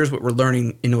 here's what we're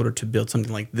learning in order to build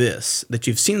something like this that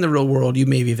you've seen in the real world. You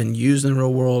may have even used in the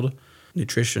real world.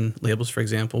 Nutrition labels, for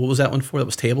example. What was that one for? That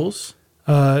was tables?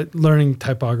 Learning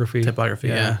typography.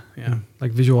 Yeah.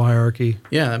 Like visual hierarchy.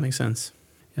 Yeah, that makes sense.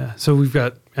 Yeah. So we've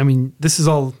got, I mean, this is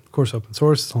all, of course, open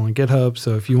source. It's all on GitHub.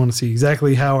 So if you want to see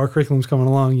exactly how our curriculum's coming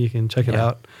along, you can check it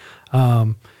out.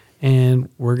 And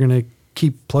we're going to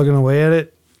keep plugging away at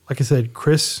it. Like I said,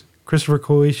 Christopher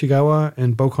Koishigawa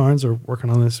and Bo Carnes are working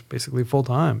on this basically full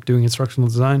time, doing instructional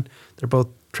design. They're both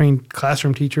trained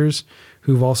classroom teachers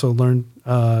who've also learned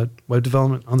web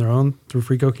development on their own through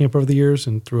freeCodeCamp over the years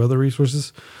and through other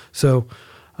resources. So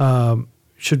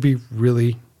should be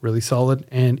really, really solid.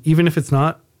 And even if it's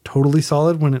not totally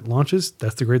solid when it launches,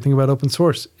 that's the great thing about open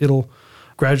source. It'll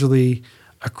gradually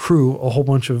accrue a whole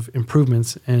bunch of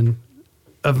improvements, and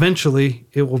eventually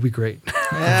it will be great.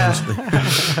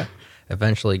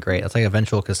 Eventually great. It's like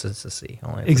eventual consistency,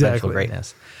 only Exactly. eventual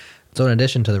greatness. So in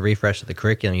addition to the refresh of the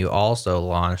curriculum, you also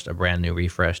launched a brand new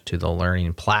refresh to the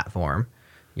learning platform.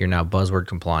 You're now buzzword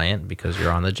compliant because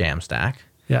you're on the Jamstack.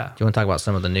 Yeah. Do you want to talk about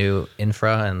some of the new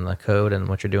infra and the code and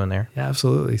what you're doing there? Yeah,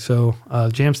 absolutely. So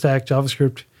Jamstack,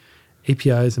 JavaScript,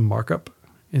 APIs, and markup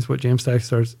is what Jamstack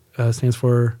stands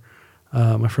for.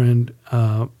 My friend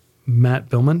Matt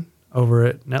Billman over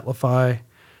at Netlify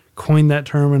coined that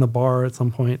term in a bar at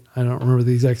some point. I don't remember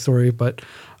the exact story, but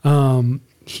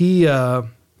he's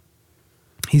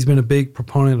been a big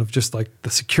proponent of just like the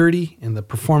security and the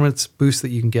performance boost that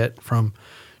you can get from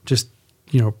just,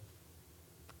 you know,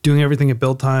 doing everything at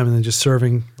build time and then just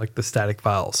serving like the static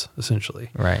files essentially.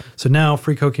 Right. So now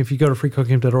FreeCodeCamp, if you go to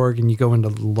freecodecamp.org and you go into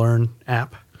the Learn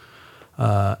app,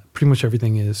 pretty much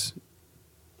everything is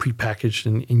prepackaged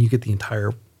and you get the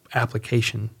entire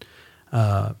application.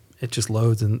 It just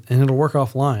loads and it'll work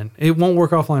offline. It won't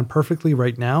work offline perfectly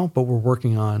right now, but we're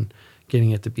working on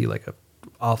getting it to be like a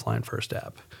offline first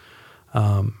app.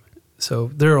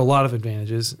 So there are a lot of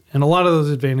advantages, and a lot of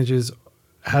those advantages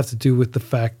have to do with the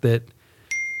fact that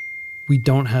we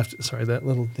don't have to, sorry, that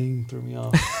little thing threw me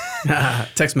off.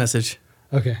 Text message.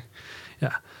 Okay.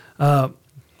 Yeah.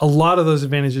 A lot of those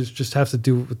advantages just have to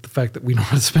do with the fact that we don't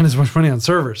have to spend as much money on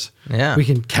servers. Yeah. We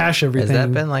can cache everything. Has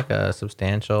that been like a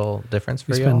substantial difference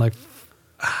for we you? spend like,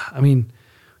 we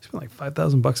spend like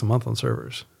 $5,000 a month on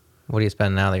servers. What do you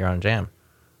spend now that you're on Jam?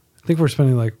 I think we're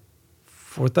spending like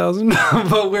 $4,000,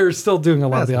 but we're still doing a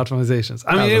lot of the optimizations.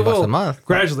 I mean, it will a month.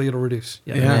 Gradually it'll reduce.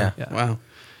 Yeah. Wow.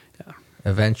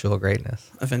 Eventual greatness.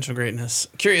 Eventual greatness.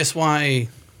 Curious why,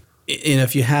 you know,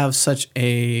 if you have such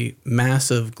a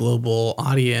massive global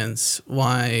audience,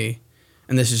 why,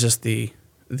 and this is just the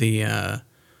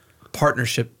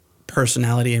partnership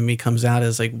personality in me comes out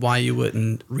as like why you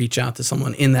wouldn't reach out to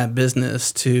someone in that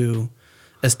business to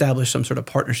establish some sort of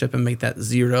partnership and make that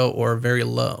zero or very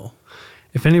low.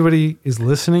 if anybody is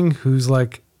listening who's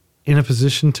like in a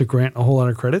position to grant a whole lot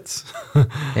of credits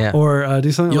or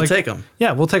do something, you'll take them.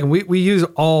 Yeah, we'll take them. We use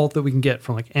all that we can get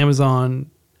from like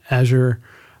Amazon, Azure,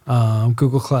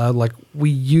 Google Cloud. Like we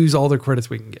use all the credits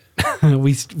we can get.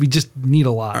 we just need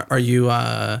a lot. Are you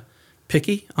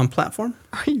picky on platform?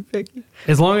 Are you picky?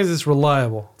 As long as it's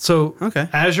reliable. So okay.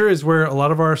 Azure is where a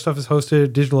lot of our stuff is hosted.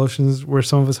 DigitalOcean is where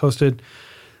some of it's hosted.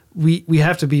 We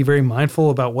have to be very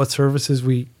mindful about what services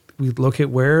we locate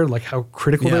where, like how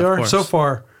critical they are. So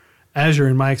far, Azure,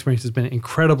 in my experience, has been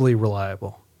incredibly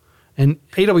reliable. And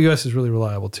AWS is really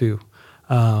reliable too.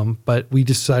 But we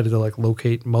decided to like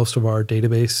locate most of our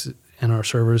database and our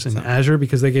servers in Azure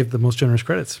because they gave the most generous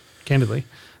credits, candidly.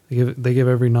 They give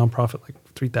every nonprofit like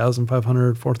 $3,500,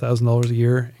 $4,000 a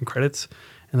year in credits.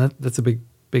 And that's a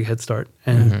big head start.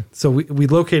 And so we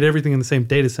locate everything in the same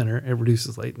data center. It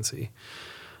reduces latency.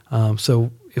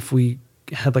 So if we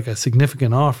had like a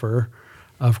significant offer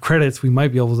of credits, we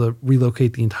might be able to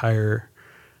relocate the entire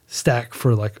stack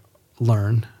for like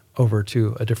Learn over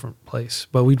to a different place.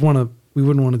 But we wouldn't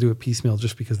want to do it piecemeal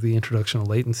just because of the introduction of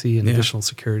latency and additional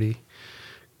security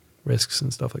risks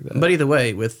and stuff like that. But either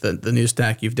way, with the new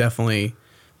stack, you've definitely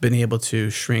been able to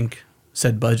shrink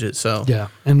said budget. So yeah,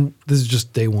 and this is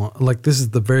just day one. Like this is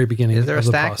the very beginning. Is there of a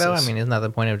the stack process. though? I mean, isn't that the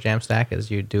point of Jamstack? Is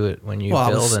you do it when you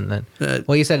build and then?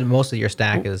 Well, you said most of your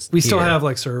stack is. We still have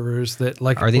like servers that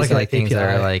like. Are these like things API.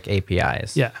 that are like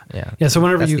APIs? Yeah, yeah. So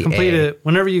whenever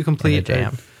you complete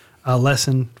a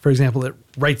lesson, for example, it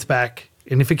writes back,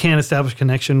 and if it can't establish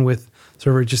connection with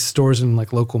server, it just stores in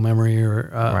like local memory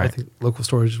or I think local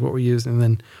storage is what we use, and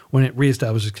then when it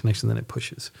reestablishes connection, then it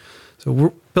pushes. So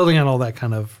we're building out all that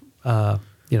kind of.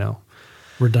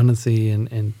 Redundancy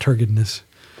and turgidness.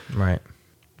 Right.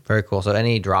 Very cool. So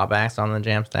any drawbacks on the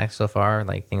Jamstack so far?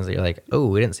 Like things that you're like, oh,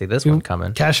 we didn't see this one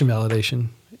coming. Cache invalidation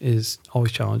is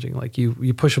always challenging. Like you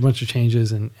push a bunch of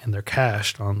changes and they're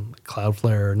cached on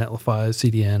Cloudflare or Netlify,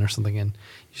 CDN or something, and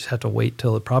you just have to wait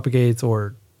till it propagates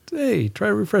or, hey, try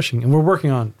refreshing. And we're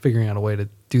working on figuring out a way to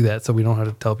do that so we don't have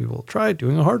to tell people, try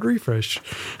doing a hard refresh.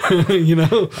 That's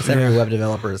every web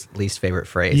developer's least favorite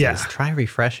phrase. Yeah. Is try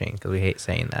refreshing, because we hate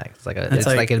saying that. It's like it's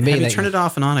like have you turn it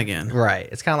off and on again? Right.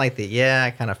 It's kind of like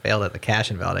I kind of failed at the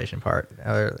cache invalidation part.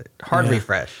 Hard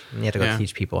refresh. And you have to go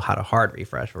teach people how to hard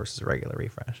refresh versus regular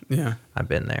refresh. Yeah. I've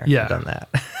been there. Yeah. I've done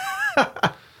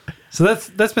that. So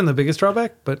that's been the biggest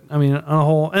drawback. But I mean, on a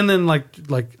whole, and then like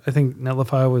I think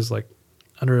Netlify was like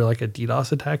under like a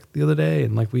DDoS attack the other day,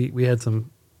 and like we had some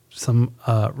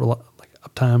like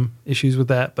uptime issues with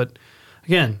that. But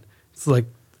again, it's like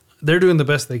they're doing the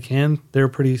best they can. They're a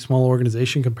pretty small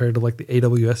organization compared to like the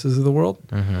AWSs of the world.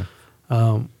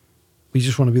 We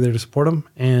just want to be there to support them,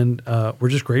 and we're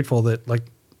just grateful that like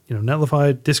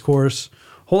Netlify, Discourse,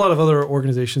 a whole lot of other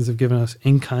organizations have given us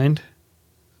in-kind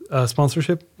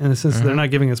sponsorship in the sense that they're not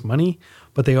giving us money,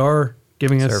 but they are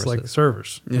giving us like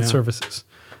servers and services.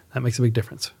 That makes a big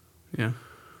difference. Yeah.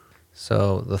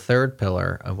 So the third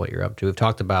pillar of what you're up to, we've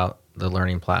talked about the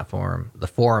learning platform, the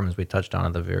forums we touched on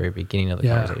at the very beginning of the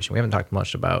conversation. We haven't talked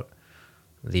much about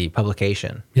the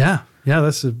publication. Yeah,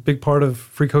 that's a big part of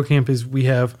freeCodeCamp is we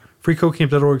have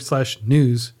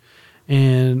freecodecamp.org/news,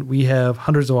 and we have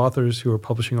hundreds of authors who are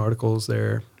publishing articles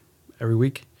there every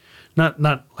week. Not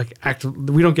like active.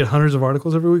 We don't get hundreds of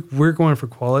articles every week. We're going for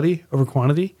quality over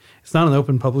quantity. It's not an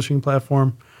open publishing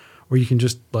platform where you can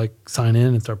just like sign in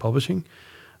and start publishing.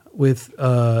 With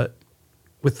the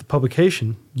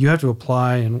publication, you have to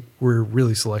apply, and we're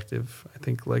really selective. I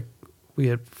think like we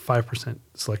had 5%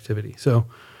 selectivity. So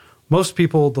most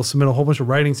people, they'll submit a whole bunch of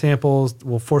writing samples.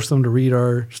 We'll force them to read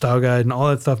our style guide and all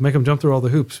that stuff, make them jump through all the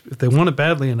hoops. If they want it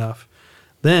badly enough,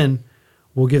 then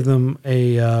we'll give them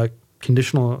a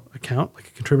conditional account, like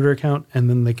a contributor account, and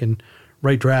then they can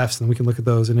write drafts, and we can look at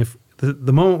those. And if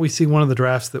the moment we see one of the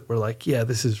drafts that we're like, yeah,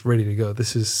 this is ready to go,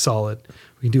 this is solid,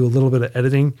 we can do a little bit of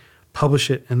editing,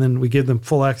 publish it, and then we give them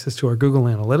full access to our Google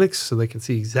Analytics so they can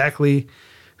see exactly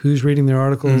who's reading their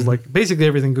articles, like basically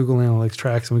everything Google Analytics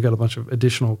tracks, and we've got a bunch of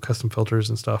additional custom filters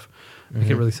and stuff, make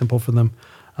it really simple for them.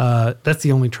 That's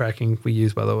the only tracking we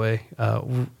use, by the way.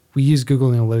 We use Google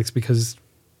Analytics because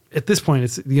at this point,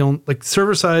 it's the only, like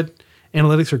server-side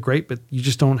analytics are great, but you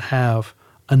just don't have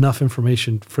enough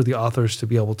information for the authors to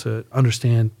be able to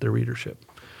understand their readership.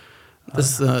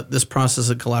 This process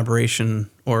of collaboration,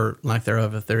 or lack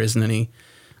thereof, if there isn't any,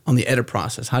 on the edit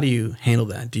process, how do you handle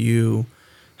that? Do you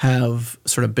have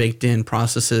sort of baked in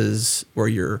processes where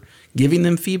you're giving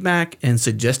them feedback and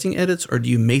suggesting edits, or do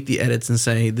you make the edits and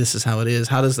say, this is how it is?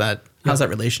 How's that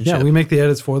relationship? Yeah, we make the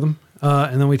edits for them,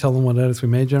 and then we tell them what edits we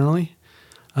made generally.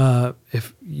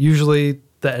 If usually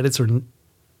the edits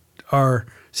are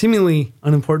seemingly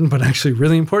unimportant, but actually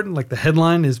really important. Like the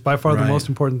headline is by far the most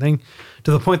important thing,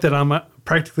 to the point that I'm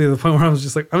practically at the point where I was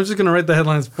just like, I'm just going to write the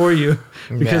headlines for you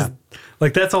because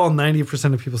like that's all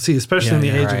 90% of people see, especially in the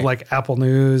age of like Apple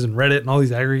News and Reddit and all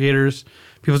these aggregators.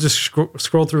 People just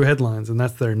scroll through headlines and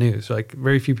that's their news. Like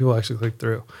very few people actually click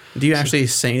through. Do you actually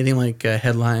say anything like a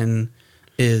headline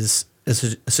is a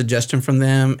suggestion from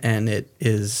them and it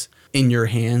is in your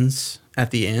hands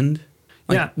at the end?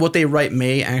 Like what they write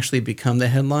may actually become the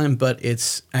headline, but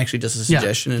it's actually just a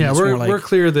suggestion. Yeah, and we're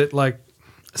clear that like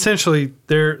essentially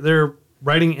they're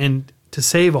writing, and to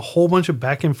save a whole bunch of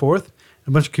back and forth,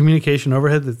 a bunch of communication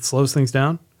overhead that slows things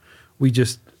down, we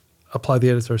just apply the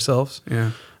edits ourselves.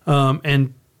 Yeah.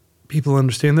 And people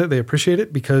understand that. They appreciate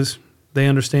it because they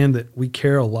understand that we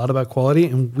care a lot about quality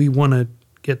and we want to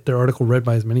get their article read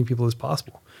by as many people as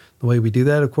possible. The way we do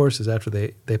that, of course, is after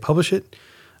they publish it,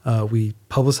 we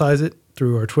publicize it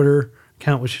through our Twitter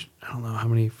account, which I don't know how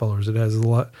many followers it has. Is a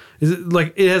lot. Is it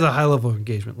like it has a high level of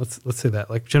engagement? Let's say that.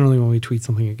 Like generally when we tweet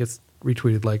something, it gets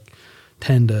retweeted like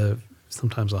 10 to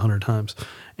sometimes 100 times.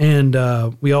 And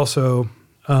we also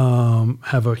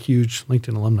have a huge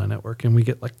LinkedIn alumni network, and we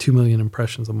get like 2 million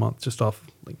impressions a month just off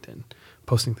LinkedIn,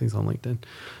 posting things on LinkedIn.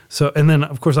 So, and then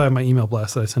of course I have my email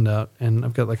blast that I send out, and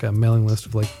I've got like a mailing list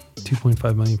of like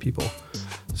 2.5 million people.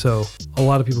 So a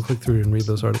lot of people click through and read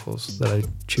those articles that I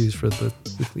choose for the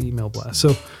weekly email blast.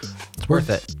 So it's worth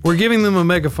it. We're giving them a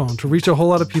megaphone to reach a whole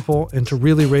lot of people and to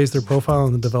really raise their profile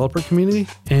in the developer community,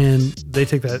 and they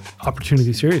take that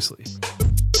opportunity seriously.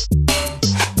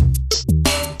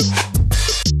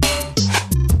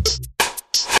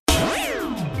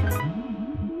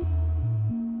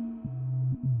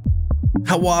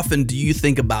 How often do you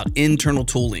think about internal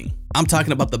tooling? I'm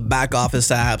talking about the back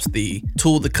office apps, the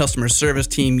tool the customer service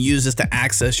team uses to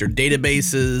access your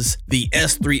databases, the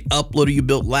S3 uploader you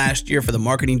built last year for the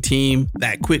marketing team,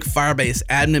 that quick Firebase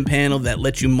admin panel that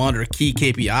lets you monitor key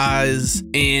KPIs,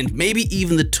 and maybe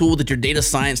even the tool that your data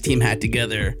science team had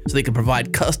together so they can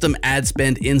provide custom ad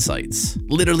spend insights.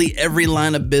 Literally every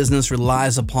line of business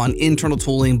relies upon internal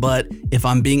tooling, but if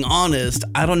I'm being honest,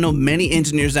 I don't know many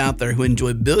engineers out there who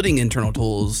enjoy building internal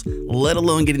tools, let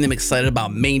alone getting them excited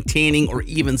about maintaining or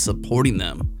even supporting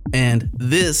them. And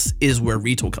this is where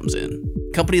Retool comes in.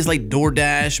 Companies like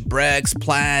DoorDash, Brex,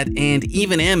 Plaid, and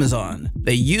even Amazon,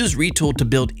 they use Retool to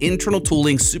build internal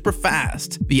tooling super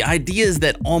fast. The idea is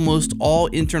that almost all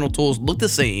internal tools look the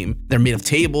same. They're made of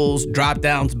tables,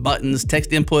 drop-downs, buttons,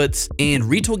 text inputs, and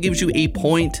Retool gives you a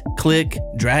point, click,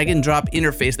 drag and drop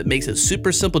interface that makes it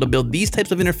super simple to build these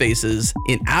types of interfaces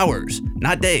in hours,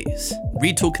 not days.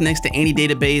 Retool connects to any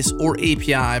database or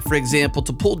API, for example,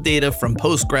 to pull data from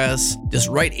Postgres. Just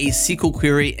write a SQL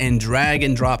query and drag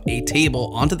and drop a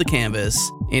table onto the canvas.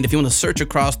 And if you want to search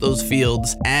across those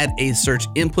fields, add a search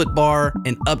input bar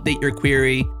and update your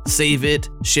query, save it,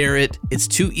 share it. It's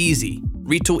too easy.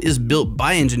 Retool is built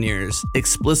by engineers,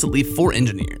 explicitly for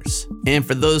engineers. And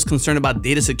for those concerned about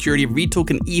data security, Retool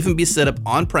can even be set up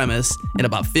on-premise in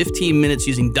about 15 minutes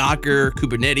using Docker,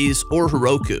 Kubernetes, or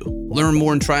Heroku. Learn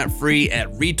more and try it free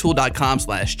at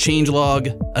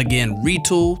retool.com/changelog. Again,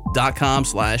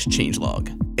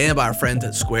 retool.com/changelog. And by our friends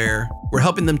at Square, we're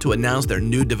helping them to announce their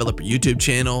new developer YouTube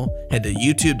channel. Head to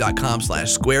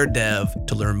youtube.com/squaredev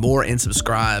to learn more and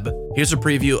subscribe. Here's a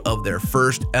preview of their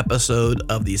first episode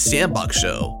of the Sandbox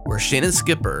Show, where Shannon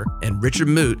Skipper and Richard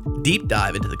Moot deep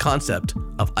dive into the concept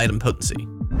of idempotency.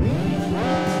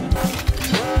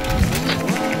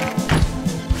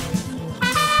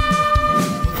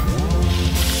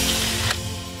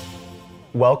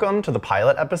 Welcome to the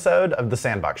pilot episode of the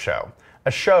Sandbox Show,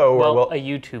 a show a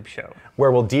YouTube show where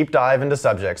we'll deep dive into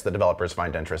subjects that developers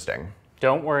find interesting.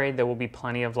 Don't worry, there will be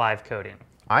plenty of live coding.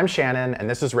 I'm Shannon, and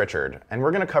this is Richard, and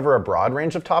we're going to cover a broad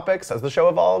range of topics as the show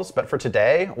evolves, but for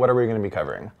today, what are we going to be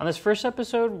covering? On this first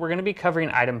episode, we're going to be covering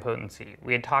idempotency.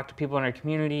 We had talked to people in our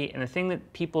community, and the thing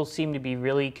that people seem to be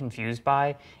really confused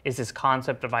by is this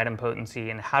concept of idempotency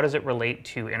and how does it relate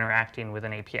to interacting with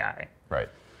an API. Right.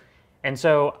 And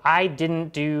so I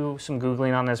didn't do some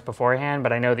Googling on this beforehand,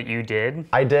 but I know that you did.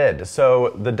 I did.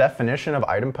 So the definition of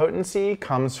idempotency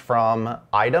comes from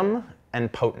idem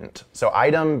and potent. So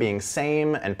idem being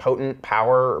same and potent,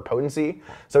 power or potency.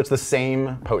 So it's the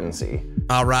same potency.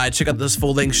 All right, check out this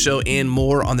full-length show and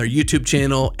more on their YouTube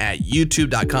channel at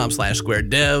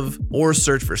youtube.com/squaredev or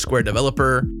search for Square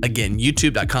Developer. Again,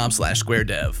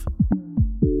 youtube.com/squaredev.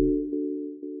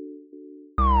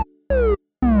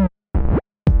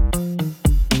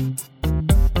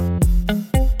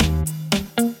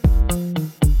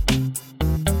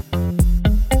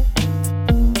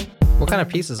 kind of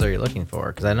pieces are you looking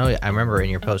for? Because I remember in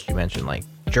your post you mentioned like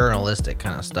journalistic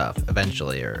kind of stuff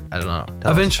eventually, or I don't know.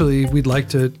 Eventually, we'd like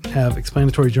to have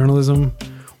explanatory journalism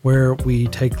where we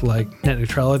take like net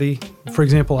neutrality. For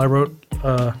example, I wrote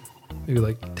maybe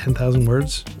like 10,000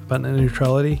 words about net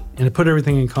neutrality, and it put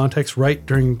everything in context right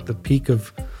during the peak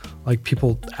of like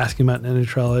people asking about net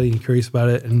neutrality and curious about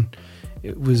it. And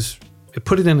it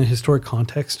put it in a historic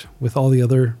context with all the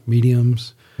other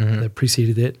mediums that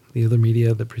preceded it, the other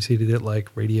media that preceded it,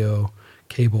 like radio,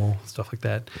 cable, stuff like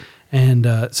that. And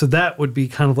so that would be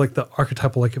kind of like the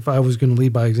archetypal, like if I was going to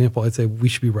lead by example, I'd say we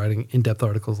should be writing in-depth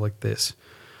articles like this.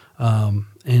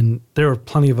 And there are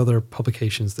plenty of other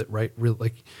publications that write real,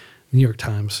 like New York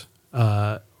Times,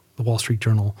 the Wall Street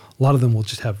Journal. A lot of them will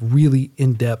just have really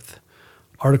in-depth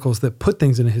articles that put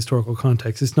things in a historical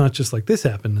context. It's not just like this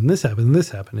happened and this happened and this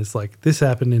happened. It's like this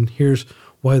happened and here's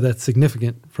why that's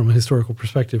significant from a historical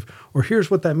perspective, or here's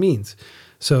what that means.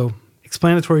 So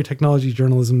explanatory technology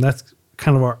journalism, that's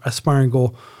kind of our aspiring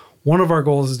goal. One of our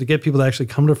goals is to get people to actually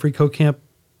come to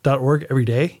freecodecamp.org every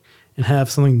day and have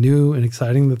something new and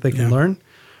exciting that they can learn.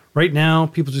 Right now,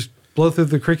 people just blow through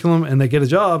the curriculum and they get a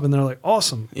job and they're like,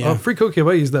 awesome. FreeCodeCamp,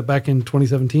 I used that back in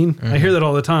 2017. I hear that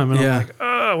all the time. And I'm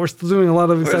like, we're still doing a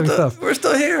lot of exciting stuff. We're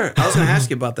still here. I was going to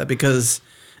ask you about that because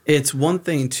it's one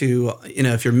thing to,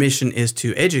 if your mission is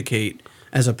to educate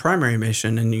as a primary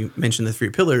mission, and you mentioned the 3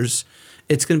 pillars,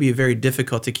 it's going to be very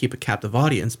difficult to keep a captive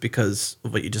audience because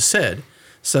of what you just said.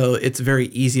 So it's very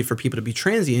easy for people to be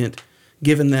transient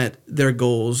given that their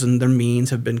goals and their means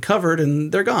have been covered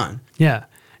and they're gone. Yeah.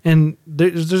 And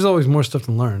there's always more stuff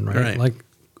to learn, right? Like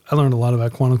I learned a lot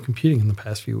about quantum computing in the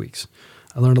past few weeks.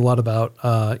 I learned a lot about,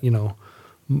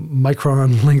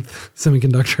 micron length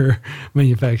semiconductor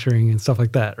manufacturing and stuff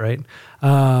like that, right?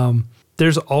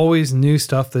 There's always new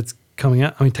stuff that's coming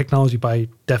out. I mean, technology by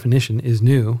definition is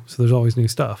new, so there's always new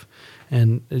stuff.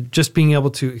 And just being able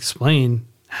to explain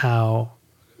how,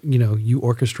 you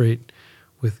orchestrate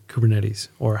with Kubernetes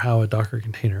or how a Docker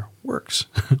container works.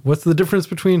 What's the difference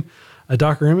between a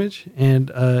Docker image and,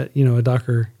 a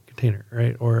Docker container,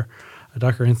 right? Or a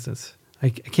Docker instance. I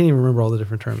can't even remember all the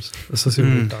different terms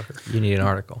associated with Docker. You need an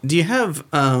article. Do you have,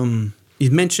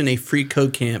 you mentioned a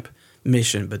FreeCodeCamp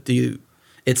mission, but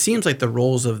it seems like the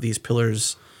roles of these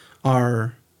pillars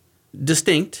are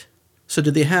distinct. So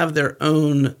do they have their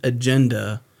own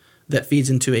agenda that feeds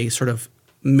into a sort of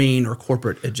main or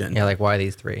corporate agenda? Yeah, like why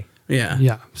these 3? Yeah.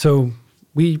 Yeah. So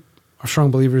we are strong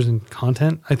believers in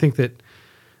content. I think that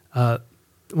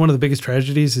one of the biggest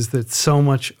tragedies is that so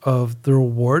much of the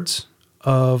rewards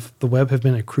of the web have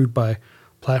been accrued by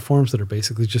platforms that are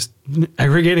basically just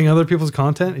aggregating other people's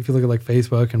content. If you look at like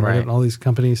Facebook and Reddit and all these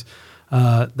companies,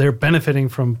 they're benefiting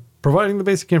from providing the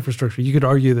basic infrastructure. You could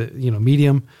argue that,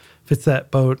 Medium fits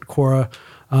that boat, Quora.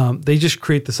 They just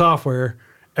create the software.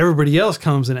 Everybody else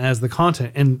comes and adds the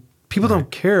content. And people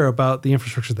don't care about the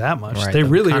infrastructure that much. Right. They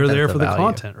really are there for the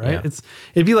content, right? Yeah.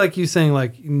 It'd be like you saying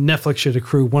like Netflix should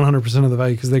accrue 100% of the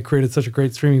value because they created such a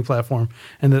great streaming platform,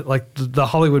 and that like the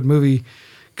Hollywood movie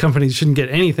companies shouldn't get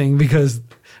anything because,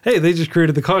 hey, they just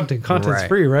created the content. Content's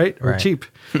free, right? Or cheap.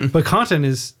 But content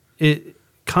is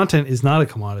not a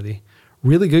commodity.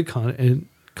 Really good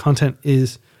content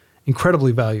is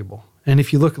incredibly valuable. And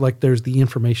if you look, like there's The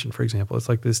Information, for example. It's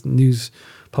like this news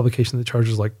publication that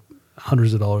charges like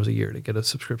hundreds of dollars a year to get a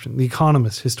subscription. The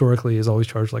Economist historically has always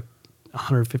charged like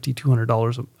 $150,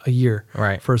 $200 a year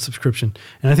for a subscription.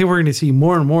 And I think we're going to see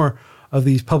more and more of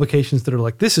these publications that are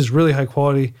like, this is really high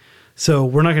quality, so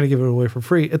we're not going to give it away for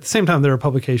free. At the same time, there are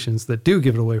publications that do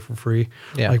give it away for free,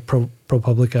 like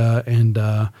ProPublica and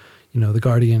The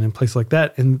Guardian and places like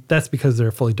that. And that's because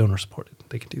they're fully donor supported.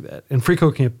 They can do that. And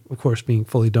FreeCodeCamp, of course, being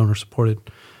fully donor supported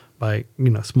by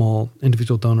small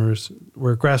individual donors.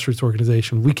 We're a grassroots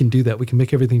organization. We can do that. We can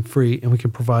make everything free, and we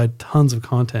can provide tons of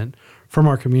content from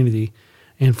our community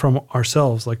and from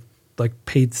ourselves, like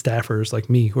paid staffers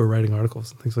like me who are writing articles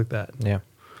and things like that. Yeah.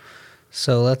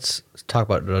 So let's talk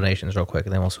about donations real quick,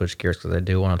 and then we'll switch gears because I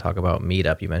do want to talk about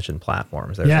Meetup. You mentioned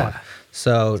platforms. There's one.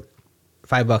 So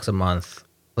 $5 a month.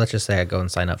 Let's just say I go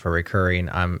and sign up for recurring.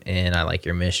 I'm in. I like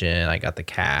your mission. I got the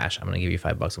cash. I'm going to give you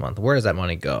 $5 a month. Where does that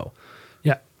money go?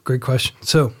 Yeah, great question.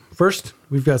 So first,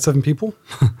 we've got 7 people.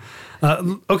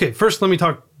 Okay, first let me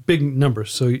talk big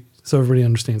numbers so everybody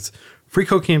understands.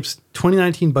 FreeCodeCamp's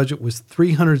 2019 budget was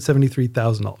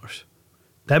 $373,000.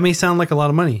 That may sound like a lot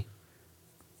of money,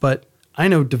 but I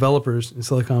know developers in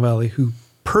Silicon Valley who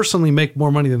personally make more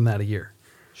money than that a year.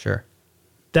 Sure.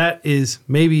 That is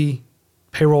maybe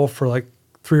payroll for like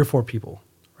 3 or 4 people,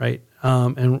 right?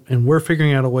 And we're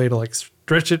figuring out a way to like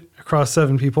stretch it across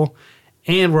 7 people,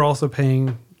 and we're also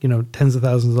paying tens of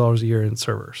thousands of dollars a year in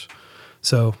servers.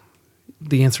 So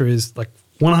the answer is like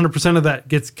 100% of that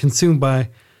gets consumed by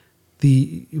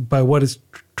what is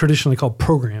traditionally called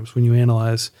programs. When you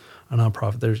analyze a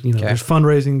nonprofit, there's there's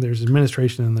fundraising, there's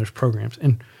administration, and there's programs.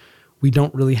 And we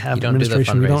don't really have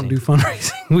administration. We don't do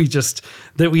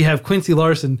fundraising. We have Quincy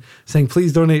Larson saying,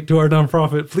 "Please donate to our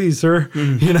nonprofit, please, sir."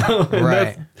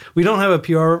 Right. We don't have a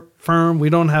PR firm. We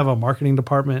don't have a marketing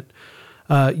department.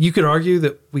 You could argue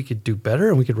that we could do better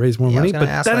and we could raise more money,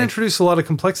 but that introduced a lot of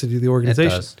complexity to the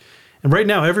organization. It does. And right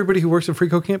now, everybody who works at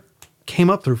FreeCodeCamp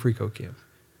came up through FreeCodeCamp.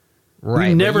 Right.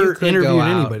 We never interviewed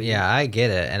anybody. Yeah, I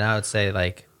get it. And I would say,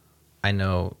 like, I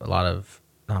know a lot of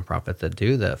nonprofits that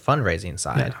do the fundraising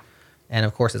side. Yeah. And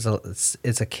of course,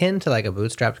 it's akin to like a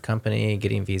bootstrapped company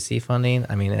getting VC funding.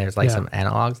 I mean, there's some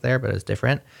analogs there, but it's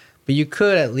different. But you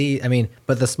could at least,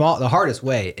 but the hardest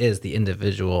way is the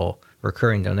individual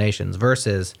recurring donations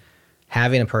versus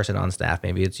having a person on staff.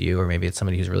 Maybe it's you, or maybe it's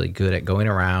somebody who's really good at going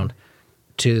around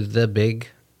to the big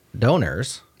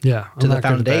donors. Yeah, to the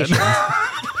foundation.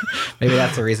 Maybe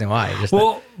that's the reason why.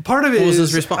 Part of it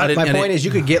is my point is you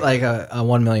could get like a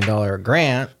 $1 million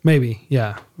grant. Maybe,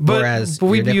 yeah. But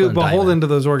we'd be beholden to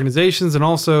those organizations, and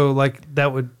also like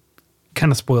that would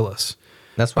kind of spoil us.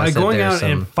 That's why by going out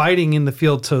and fighting in the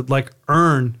field to like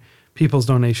earn people's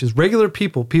donations. Regular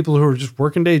people who are just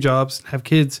working day jobs, have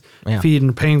kids, feed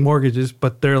and paying mortgages,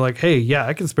 but they're like, hey, yeah,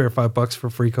 I can spare $5 for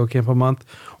FreeCodeCamp a month,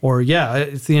 or yeah,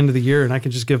 it's the end of the year and I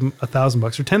can just give them $1,000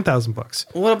 or $10,000.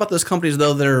 What about those companies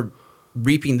though that are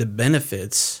reaping the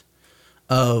benefits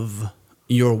of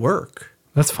your work?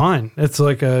 That's fine. It's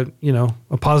like a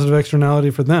positive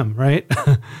externality for them, right?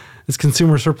 It's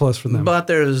consumer surplus for them. But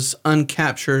there's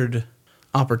uncaptured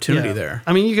opportunity there.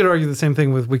 I mean, you could argue the same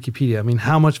thing with Wikipedia. I mean,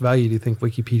 how much value do you think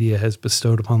Wikipedia has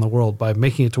bestowed upon the world by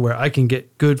making it to where I can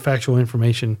get good factual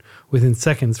information within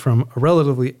seconds from a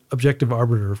relatively objective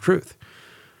arbiter of truth?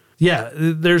 Yeah,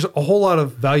 there's a whole lot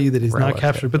of value that is not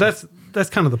captured, but that's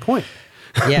kind of the point.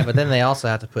 Yeah, but then they also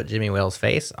have to put Jimmy Whale's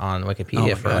face on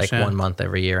Wikipedia for 1 month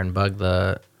every year and bug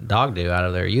the dog do out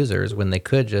of their users when they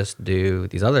could just do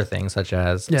these other things such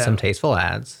as some tasteful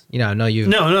ads. I know you.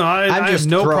 No, I have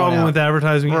no problem with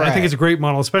advertising. Right. I think it's a great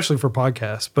model, especially for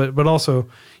podcasts. But also,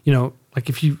 like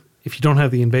if you don't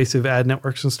have the invasive ad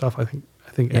networks and stuff, I think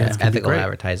ads could ethical be great.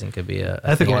 Advertising could be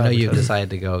a thing. I know you've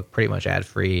decided to go pretty much ad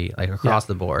free, like across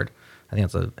the board. I think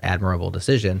it's an admirable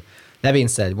decision. That being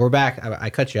said, we're back. I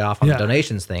cut you off on the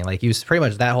donations thing. Like you pretty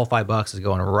much that whole $5 is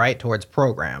going right towards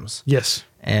programs. Yes.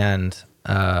 And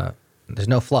there's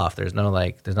no fluff. There's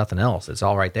nothing else. It's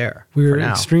all right there. We're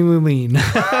extremely lean.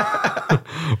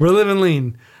 We're living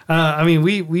lean. I mean,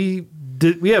 we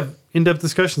have in-depth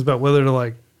discussions about whether to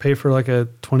like pay for like a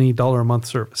 $20 a month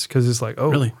service because it's like, oh,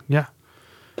 really? Yeah.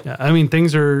 I mean,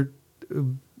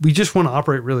 we just want to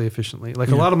operate really efficiently. Like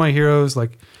a lot of my heroes,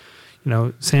 like,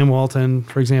 Sam Walton,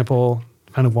 for example,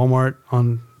 kind of Walmart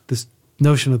on this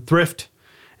notion of thrift.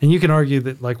 And you can argue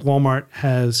that like Walmart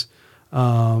has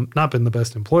not been the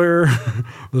best employer,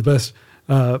 the best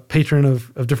patron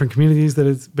of different communities that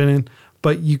it's been in.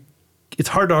 But it's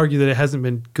hard to argue that it hasn't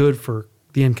been good for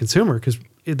the end consumer because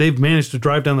they've managed to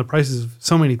drive down the prices of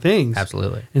so many things.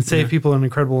 Absolutely. And save people an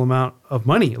incredible amount of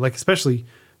money, like especially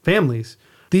families.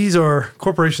 These are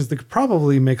corporations that could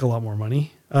probably make a lot more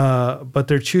money. But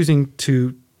they're choosing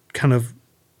to kind of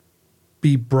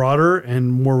be broader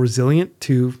and more resilient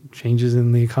to changes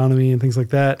in the economy and things like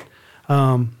that.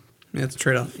 It's a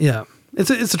trade-off. Yeah, it's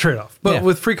a trade-off. But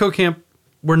with FreeCodeCamp,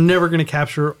 we're never going to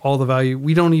capture all the value.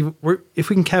 If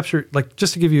we can capture, like,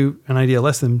 just to give you an idea,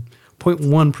 less than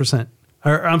 0.1%.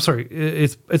 Or I'm sorry,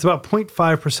 it's about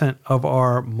 0.5% of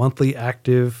our monthly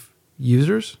active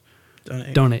users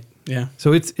donate. Yeah.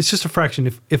 So it's just a fraction.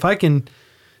 If I can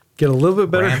get a little bit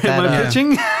better at my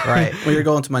pitching. Right. Well, you're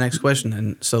going to my next question.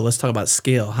 And so let's talk about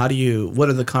scale. What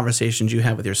are the conversations you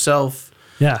have with yourself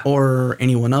or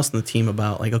anyone else in the team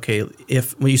about like, okay,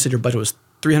 when you said your budget was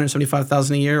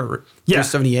 $375,000 a year or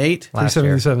 $378?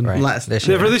 $377. Right. This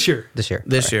year. For this year. This year.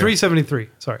 $373.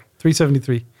 Sorry.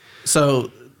 $373.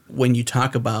 So when you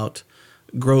talk about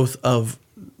growth of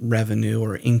revenue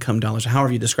or income dollars,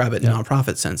 however you describe it in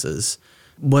nonprofit senses,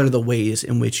 what are the ways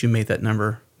in which you make that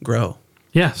number grow?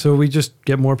 Yeah, so we just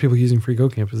get more people using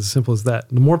FreeCodeCamp. It's as simple as that.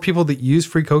 The more people that use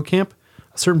FreeCodeCamp,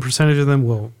 a certain percentage of them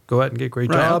will go out and get great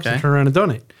jobs and turn around and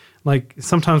donate. Like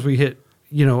sometimes we hit,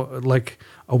 like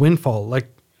a windfall.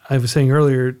 Like I was saying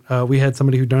earlier, we had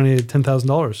somebody who donated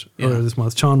 $10,000 earlier this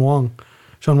month, Sean Wang.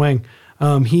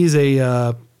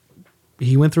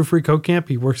 He went through FreeCodeCamp.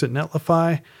 He works at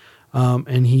Netlify,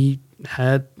 and he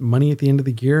had money at the end of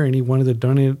the year, and he wanted to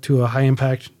donate it to a high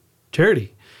impact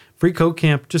charity.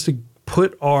 FreeCodeCamp, just to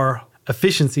put our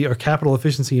efficiency or capital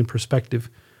efficiency in perspective,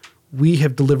 we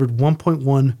have delivered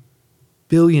 1.1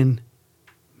 billion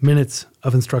minutes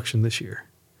of instruction this year.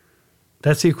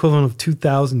 That's the equivalent of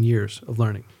 2,000 years of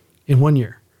learning in 1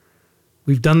 year.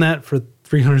 We've done that for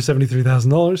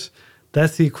 $373,000.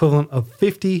 That's the equivalent of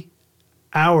 50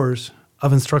 hours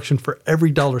of instruction for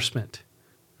every dollar spent.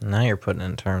 Now you're putting it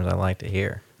in terms I like to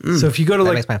hear. So if you go to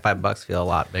That makes my $5 feel a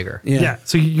lot bigger. Yeah.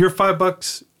 So your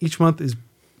 $5 each month is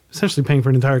essentially paying for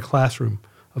an entire classroom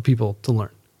of people to learn.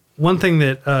 One thing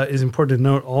that is important to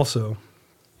note also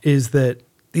is that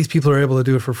these people are able to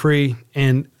do it for free,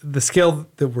 and the scale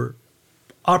that we're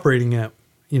operating at,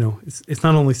 you know, it's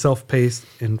not only self-paced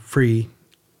and free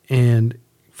and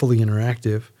fully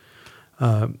interactive.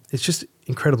 It's just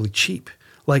incredibly cheap.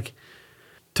 Like,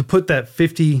 to put that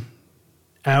 50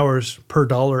 hours per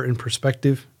dollar in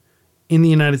perspective, in the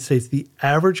United States, the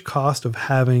average cost of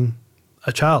having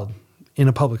a child in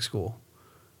a public school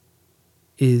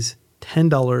is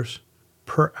 $10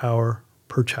 per hour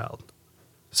per child.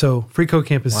 So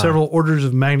freeCodeCamp is several orders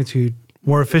of magnitude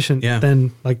more efficient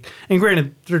than and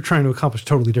granted, they're trying to accomplish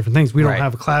totally different things. We don't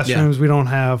have classrooms. We don't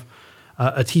have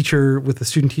a teacher with a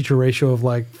student-teacher ratio of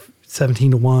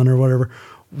 17-1 or whatever.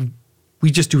 We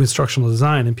just do instructional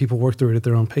design and people work through it at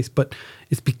their own pace. But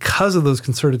it's because of those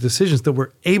concerted decisions that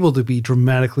we're able to be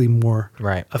dramatically more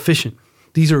efficient.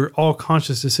 These are all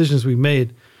conscious decisions we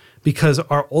made because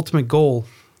our ultimate goal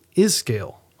is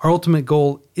scale. Our ultimate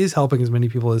goal is helping as many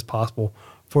people as possible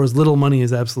for as little money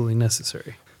as absolutely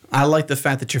necessary. I like the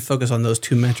fact that you're focused on those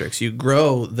two metrics. You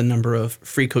grow the number of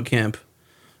freeCodeCamp,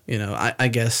 I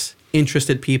guess,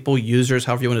 interested people, users,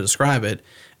 however you want to describe it.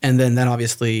 And then that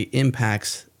obviously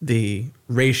impacts the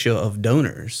ratio of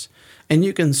donors. And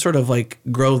you can sort of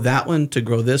grow that one to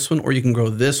grow this one, or you can grow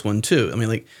this one too. I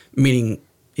mean, meaning,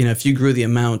 if you grew the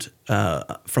amount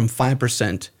from 5%.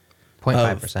 0.5%.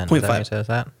 0.5%. Says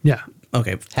that? Yeah.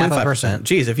 Okay. Half a percent.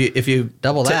 Geez, if you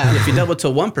double that. If you double it to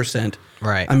 1%.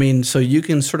 Right. I mean, so you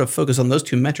can sort of focus on those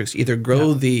two metrics, either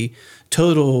grow the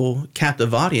total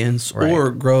captive audience or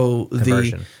grow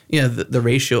conversion. the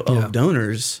ratio of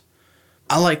donors.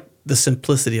 I like the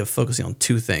simplicity of focusing on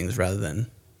two things rather than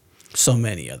so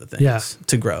many other things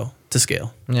to grow, to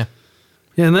scale. Yeah.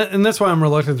 Yeah, and that's why I'm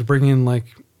reluctant to bring in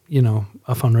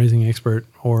a fundraising expert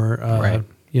or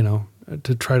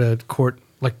to try to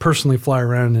personally fly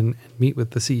around and meet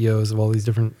with the CEOs of all these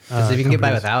different Because if you can get by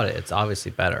companies. without it, it's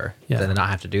obviously better than to not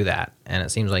have to do that. And it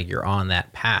seems like you're on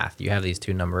that path. You have these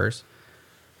two numbers.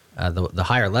 The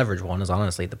higher leverage one is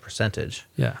honestly the percentage.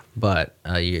 Yeah. But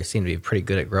you seem to be pretty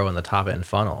good at growing the top end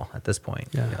funnel at this point.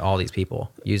 Yeah. All these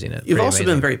people using it. You've Pretty also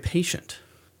amazing. been very patient.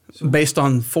 Based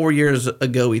on 4 years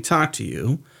ago, we talked to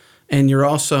you, and you're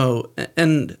also,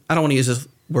 and I don't want to use this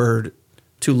word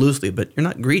too loosely, but you're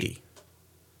not greedy,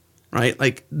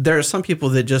 right? There are some people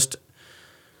that just,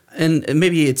 and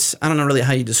maybe it's, I don't know really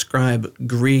how you describe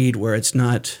greed where it's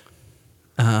not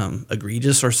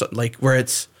egregious or where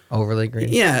it's, overly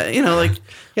greedy. yeah, You have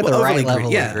the right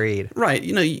level of greed. Right.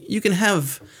 You can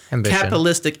have Ambition.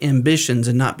 capitalistic ambitions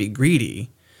and not be greedy.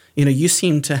 You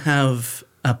seem to have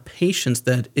a patience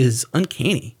that is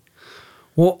uncanny.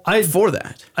 Well,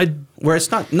 Where it's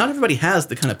not everybody has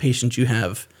the kind of patience you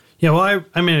have. Yeah, well,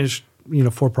 I managed,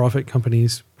 for-profit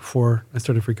companies before I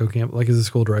started freeCodeCamp, as a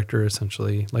school director,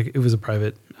 essentially. It was a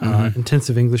private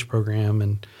intensive English program,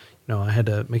 and, I had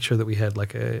to make sure that we had,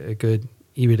 a good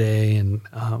EBITDA and,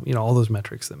 all those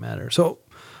metrics that matter. So,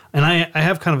 and I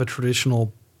have kind of a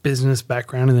traditional business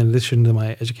background in addition to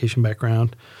my education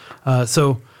background.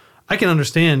 So I can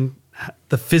understand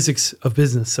the physics of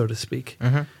business, so to speak.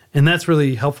 Mm-hmm. And that's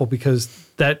really helpful because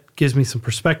that gives me some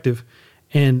perspective.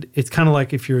 And it's kind of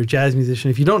like if you're a jazz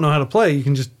musician, if you don't know how to play, you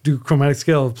can just do chromatic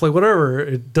scale, play whatever.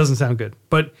 It doesn't sound good.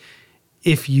 But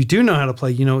if you do know how to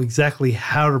play, you know exactly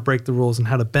how to break the rules and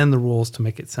how to bend the rules to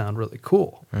make it sound really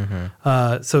cool.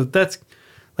 Mm-hmm. So that's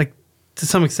to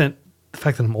some extent, the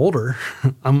fact that I'm older,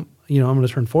 I'm going to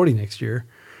turn 40 next year.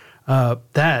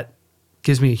 That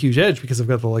gives me a huge edge because I've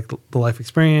got the life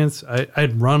experience.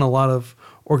 I'd run a lot of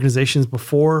organizations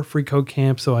before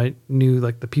freeCodeCamp, so I knew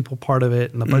the people part of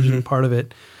it and the budgeting part of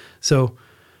it. So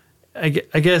I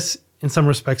guess in some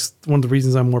respects, one of the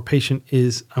reasons I'm more patient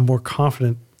is I'm more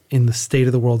confident in the state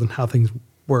of the world and how things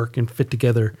work and fit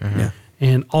together. Mm-hmm. Yeah.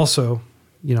 And also,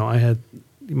 I had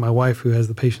my wife who has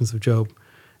the patience of Job,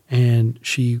 and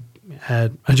she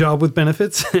had a job with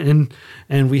benefits and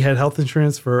we had health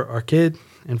insurance for our kid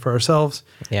and for ourselves.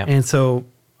 Yeah. And so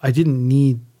I didn't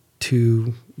need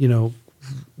to,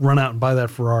 run out and buy that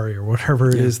Ferrari or whatever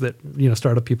it is that,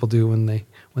 startup people do when they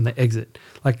exit.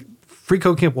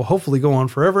 freeCodeCamp will hopefully go on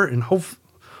forever, and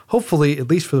hopefully, at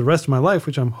least for the rest of my life,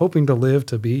 which I'm hoping to live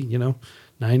to be,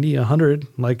 90, 100,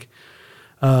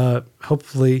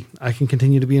 hopefully I can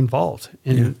continue to be involved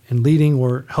in leading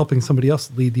or helping somebody else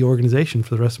lead the organization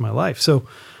for the rest of my life. So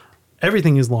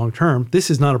everything is long-term. This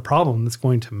is not a problem that's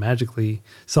going to magically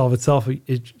solve itself.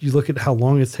 You look at how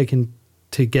long it's taken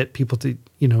to get people to,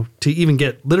 to even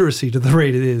get literacy to the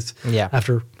rate it is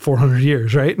after 400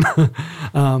 years, right?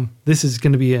 This is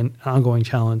going to be an ongoing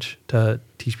challenge to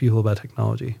teach people about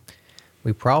technology.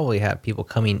 We probably have people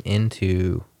coming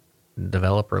into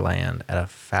developer land at a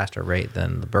faster rate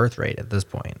than the birth rate at this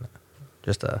point.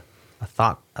 Just a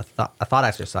thought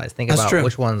exercise. Think about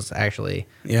which one's actually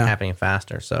happening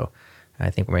faster. So I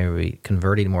think we're maybe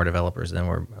converting more developers than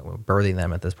we're birthing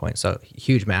them at this point. So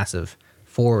huge, massive,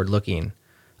 forward-looking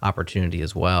opportunity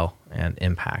as well and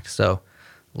impact. So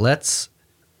let's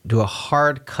do a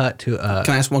hard cut to Can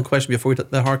I ask one question before we do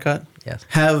the hard cut? Yes.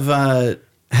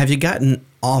 Have you gotten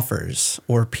offers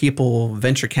or people,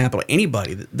 venture capital,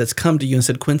 anybody that's come to you and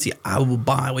said, Quincy, I will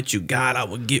buy what you got. I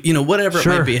will give, whatever it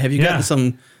might be. Have you gotten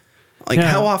some,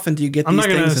 how often do you get these things?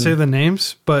 I'm not going to say the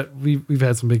names, but we've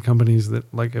had some big companies that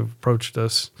have approached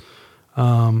us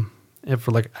and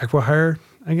for acqui-hire,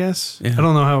 I guess. Yeah. I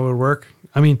don't know how it would work.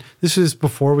 I mean, this is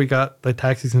before we got the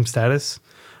tax exempt status.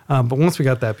 But once we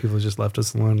got that, people just left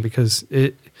us alone because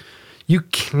you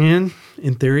can,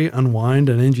 in theory, unwind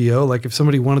an NGO. If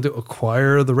somebody wanted to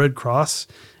acquire the Red Cross,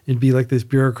 it'd be this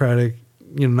bureaucratic,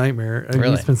 nightmare. I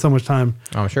mean, you spend so much time.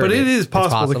 I'm sure. But it is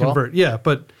possible to convert. Yeah,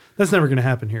 but that's never going to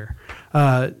happen here.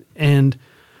 And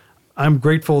I'm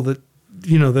grateful that,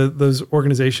 those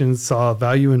organizations saw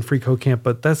value in freeCodeCamp,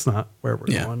 but that's not where we're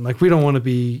going. We don't want to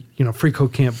be,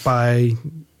 freeCodeCamp by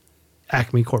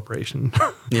Acme Corporation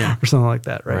or something like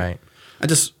that, right? I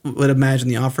just would imagine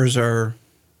the offers are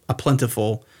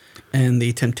plentiful and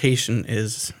the temptation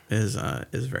is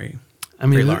very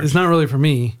very large. It's not really for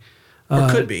me. Or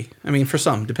could be. I mean, for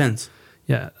some, depends.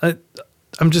 Yeah.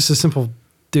 I'm just a simple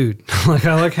dude.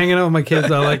 I like hanging out with my kids.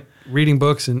 I like reading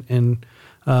books and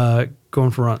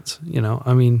going for runs.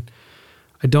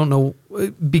 I don't know,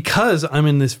 because I'm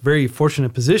in this very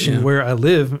fortunate position where I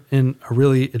live in a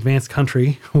really advanced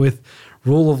country with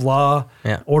rule of law,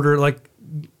 order.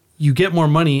 You get more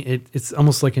money. It's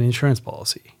almost like an insurance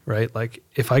policy, right?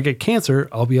 If I get cancer,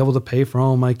 I'll be able to pay for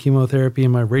all my chemotherapy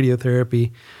and my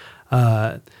radiotherapy,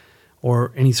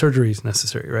 or any surgeries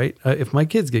necessary, right? If my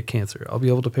kids get cancer, I'll be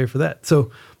able to pay for that.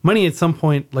 So money at some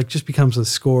point just becomes a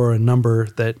score, a number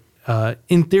that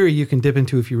in theory you can dip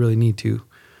into if you really need to.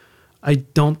 I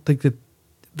don't think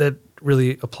that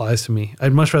really applies to me.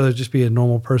 I'd much rather just be a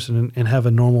normal person and have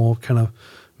a normal kind of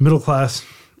middle-class,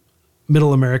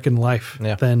 middle American life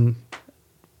than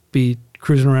be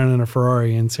cruising around in a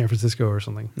Ferrari in San Francisco or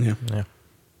something. Yeah.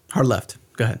 Hard left.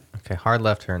 Go ahead. Okay, hard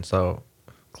left turn. So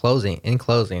in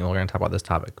closing, we're going to talk about this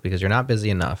topic because you're not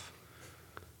busy enough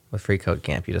with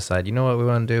freeCodeCamp. You decide, you know what we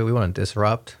want to do? We want to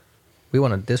disrupt. We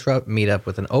want to disrupt Meetup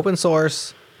with an open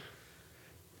source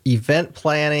event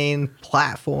planning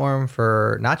platform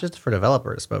for not just for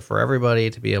developers, but for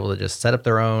everybody to be able to just set up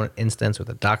their own instance with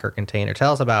a Docker container.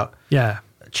 Tell us about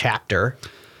Chapter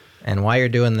and why you're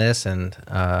doing this and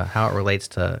how it relates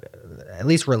to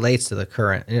the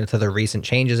current, to the recent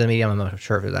changes in Medium. I'm not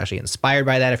sure if it's actually inspired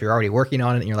by that. If you're already working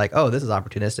on it and you're like, oh, this is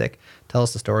opportunistic. Tell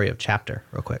us the story of Chapter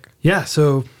real quick. Yeah.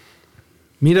 So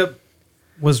Meetup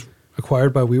was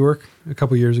acquired by WeWork a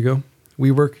couple years ago.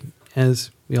 WeWork,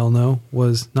 as we all know,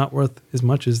 was not worth as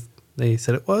much as they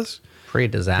said it was. Pretty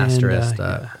disastrous.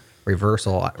 Reverse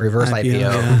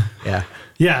IPO.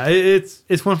 Yeah,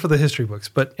 it's one for the history books.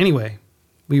 But anyway,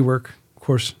 WeWork, of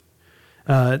course.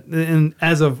 And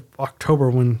as of October,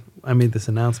 when I made this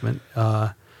announcement,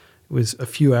 it was a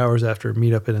few hours after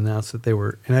Meetup had announced that they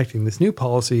were enacting this new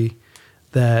policy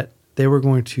that they were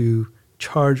going to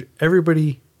charge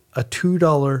everybody a $2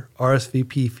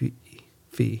 RSVP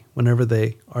fee whenever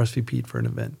they RSVP'd for an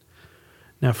event.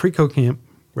 Now, freeCodeCamp,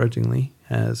 grudgingly,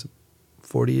 has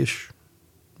 40-ish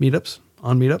meetups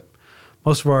on Meetup.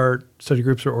 Most of our study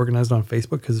groups are organized on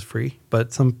Facebook because it's free,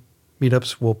 but some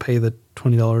meetups will pay the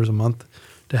 $20 a month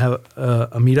to have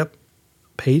a Meetup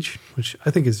page, which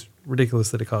I think is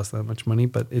ridiculous that it costs that much money,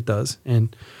 but it does.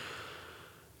 And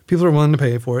people are willing to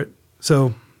pay for it.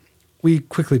 So we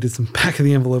quickly did some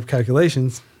back-of-the-envelope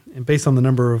calculations, and based on the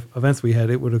number of events we had,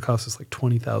 it would have cost us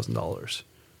 $20,000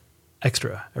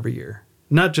 extra every year.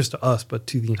 Not just to us, but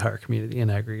to the entire community in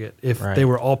aggregate. If they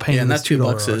were all paying, and that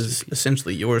 $2 is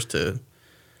essentially yours to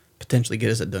potentially get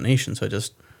as a donation. So it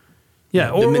just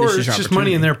or it's just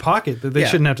money in their pocket that they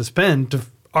shouldn't have to spend to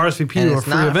RSVP And to a it's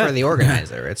free not event. for the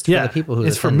organizer. It's for the people who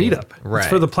it's for attend the- Meetup. Right. It's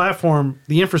for the platform,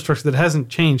 the infrastructure that hasn't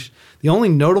changed. The only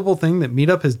notable thing that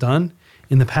Meetup has done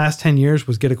in the past 10 years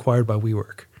was get acquired by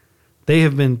WeWork. They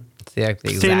have been It's the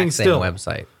exact standing same still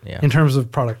website. Yeah. in terms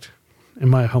of product, in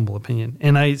my humble opinion.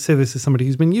 And I say this as somebody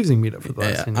who's been using Meetup for the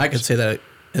last 10 years. I could say that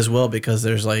as well because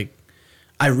there's like,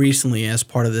 I recently, as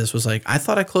part of this, was like, I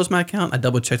thought I closed my account. I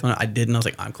double checked on it. I didn't. I was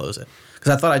like, I'm close it.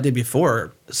 Because I thought I did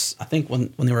before. I think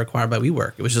when they were acquired by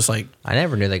WeWork, it was just like. I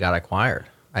never knew they got acquired.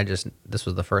 This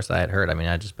was the first I had heard. I mean,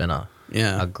 I'd just been a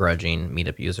grudging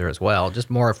Meetup user as well. Just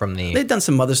more from the. They'd done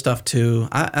some other stuff too.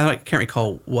 I can't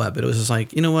recall what, but it was just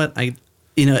like, you know what?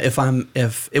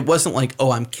 If it wasn't like,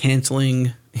 oh, I'm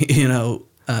canceling,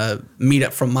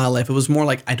 Meetup from my life. It was more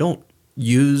like, I don't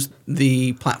use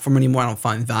the platform anymore. I don't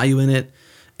find value in it.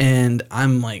 And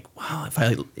I'm like, wow,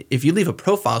 if you leave a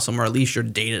profile somewhere, at least your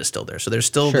data is still there. So there's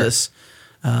still this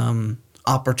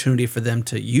opportunity for them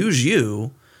to use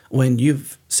you when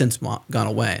you've since gone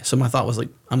away. So my thought was like,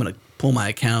 I'm going to pull my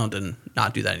account and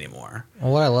not do that anymore.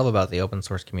 Well, what I love about the open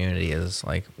source community is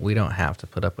like we don't have to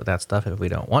put up with that stuff if we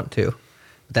don't want to.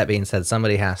 But that being said,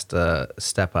 somebody has to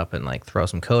step up and like throw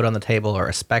some code on the table or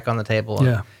a spec on the table.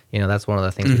 Yeah. And, that's one of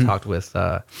the things we talked with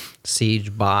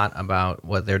Siege Bot about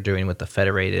what they're doing with the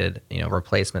federated,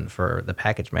 replacement for the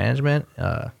package management.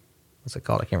 What's it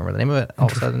called? I can't remember the name of it. All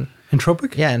of a sudden,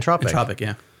 Entropic? Yeah, Entropic. Entropic,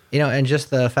 yeah. And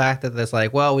just the fact that it's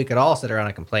like, well, we could all sit around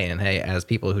and complain. And hey, as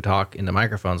people who talk into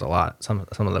microphones a lot, some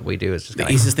of that we do is just the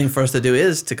easiest thing for us to do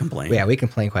is to complain. Yeah, we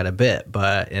complain quite a bit.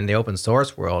 But in the open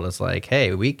source world, it's like,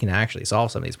 hey, we can actually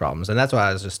solve some of these problems. And that's why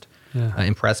I was just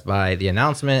impressed by the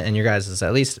announcement and your guys'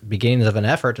 at least beginnings of an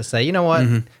effort to say, you know what,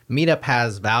 Meetup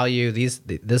has value. This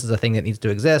is a thing that needs to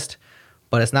exist,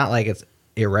 but it's not like it's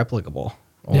irreplicable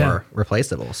or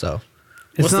replaceable. So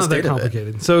it's not that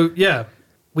complicated. So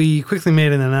we quickly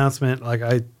made an announcement. Like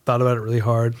I thought about it really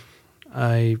hard.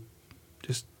 I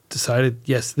just decided,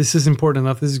 yes, this is important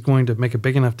enough. This is going to make a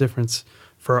big enough difference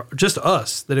for just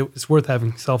us that it's worth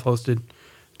having self-hosted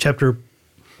chapter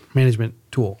management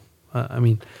tool.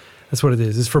 That's what it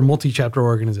is. It's for multi-chapter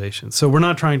organizations. So we're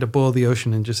not trying to boil the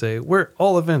ocean and just say, we're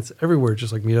all events everywhere,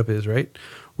 just like Meetup is, right?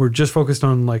 We're just focused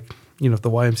on the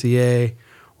YMCA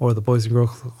or the Boys and Girls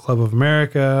Club of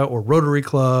America or Rotary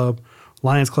Club,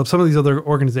 Lions Club, some of these other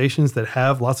organizations that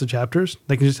have lots of chapters.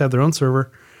 They can just have their own server.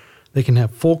 They can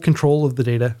have full control of the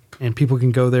data, and people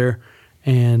can go there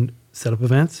and set up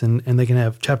events, and they can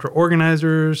have chapter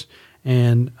organizers,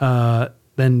 and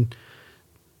then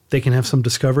they can have some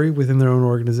discovery within their own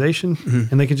organization,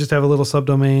 and they can just have a little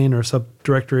subdomain or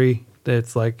subdirectory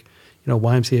that's like,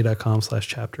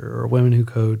 ymca.com/chapter or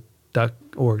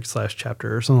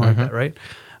womenwhocode.org/chapter or something like that, right?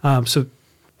 So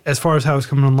as far as how it's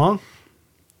coming along,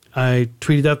 I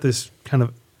tweeted out this kind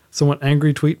of somewhat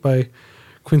angry tweet by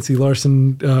Quincy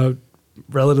Larson,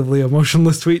 relatively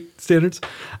emotionless tweet standards.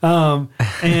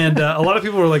 And a lot of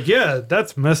people were like, yeah,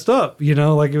 that's messed up.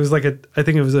 Like it was like I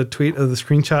think it was a tweet of the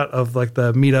screenshot of like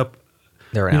the Meetup,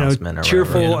 their announcement or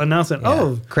cheerful whatever. announcement. Yeah.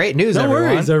 Oh, great news, no everyone.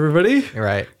 worries, everybody.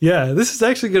 Right. Yeah, this is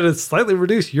actually going to slightly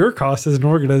reduce your cost as an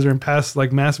organizer and pass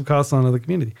like massive costs on to the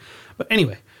community. But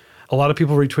anyway, a lot of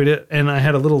people retweet it, and I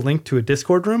had a little link to a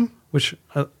Discord room, which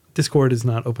Discord is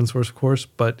not open source, of course,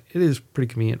 but it is pretty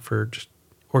convenient for just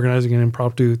organizing an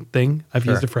impromptu thing. I've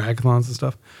used it for hackathons and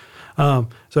stuff. So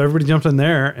everybody jumped in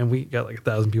there, and we got like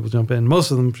 1,000 people jump in. Most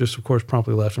of them just, of course,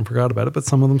 promptly left and forgot about it, but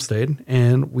some of them stayed,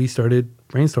 and we started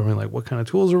brainstorming, like, what kind of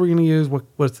tools are we going to use?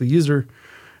 What's the user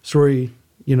story?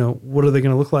 What are they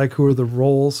going to look like? Who are the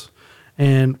roles?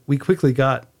 And we quickly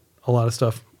got a lot of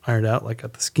stuff ironed out, like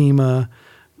got the schema,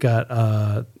 got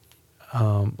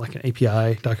like an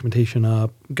API documentation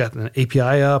up, got an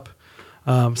API up.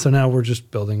 So now we're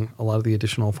just building a lot of the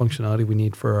additional functionality we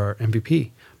need for our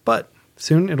MVP. But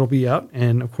soon it'll be out,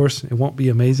 and of course it won't be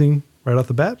amazing right off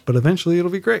the bat, but eventually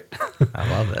it'll be great. I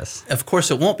love this. Of course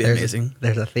it won't be amazing.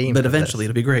 There's a theme. But eventually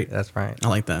it'll be great. That's right. I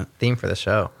like that. Theme for the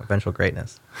show, eventual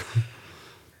greatness.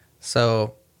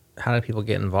 So how do people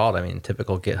get involved? I mean,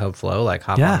 typical GitHub flow, like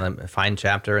hop on the find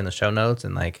chapter in the show notes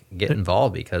and like get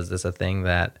involved, because this is a thing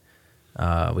that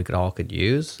we could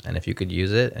use. And if you could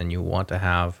use it and you want to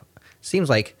have, seems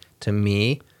like to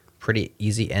me, pretty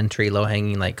easy entry, low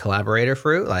hanging like collaborator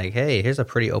fruit. Like, hey, here's a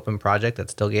pretty open project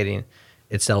that's still getting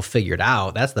itself figured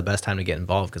out. That's the best time to get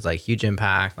involved, because like huge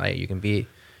impact. Like you can be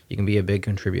a big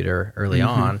contributor early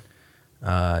on.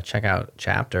 Check out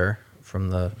Chapter from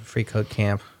the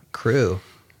freeCodeCamp crew.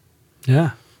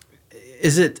 Yeah.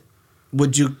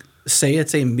 Would you say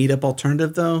it's a Meetup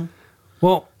alternative though?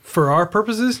 Well, for our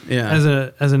purposes, as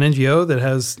an NGO that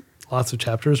has lots of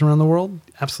chapters around the world,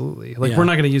 absolutely. Like, Yeah. we're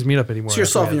not going to use Meetup anymore. So you're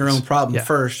solving your own problem Yeah.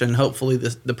 first, and hopefully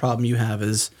the problem you have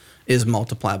is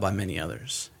multiplied by many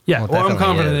others. Yeah, well, I'm definitely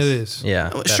confident it is. Yeah,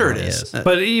 Well, sure it definitely is.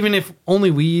 But even if only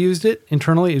we used it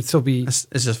internally, it'd still be It's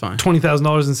just fine.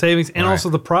 $20,000 in savings, and Right. also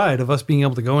the pride of us being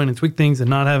able to go in and tweak things and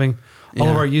not having all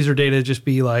of Yeah. our user data just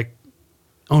be like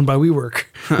owned by WeWork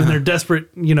in their desperate,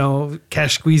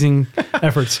 cash squeezing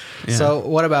efforts. So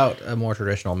what about more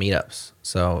traditional meetups?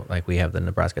 So like we have the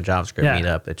Nebraska JavaScript Yeah.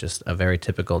 meetup. It's just a very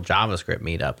typical JavaScript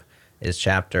meetup. It's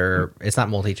chapter. It's not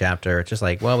multi-chapter. It's just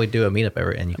like, well, we do a meetup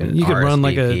and you can You could run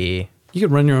like RSVP. you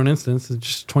could run your own instance. It's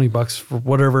just $20 for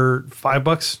whatever,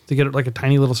 $5 to get like a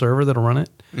tiny little server that'll run it.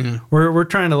 We're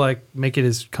trying to like make it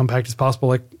as compact as possible.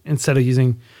 Like instead of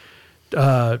using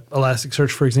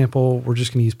Elasticsearch, for example, we're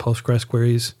just going to use Postgres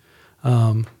queries.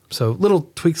 So little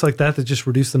tweaks like that just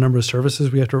reduce the number of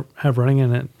services we have to have running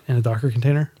in a Docker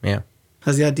container. Yeah.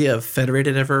 Has the idea of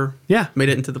federated ever Yeah. made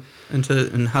it into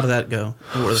and how did that go?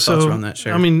 What were the thoughts around that?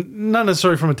 Share. I mean, not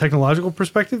necessarily from a technological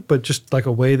perspective, but just like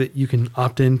a way that you can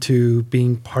opt into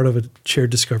being part of a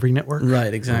shared discovery network.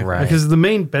 right, exactly. Right. Because the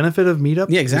main benefit of Meetup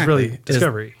Yeah, exactly. is really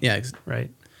discovery. Yeah, Right.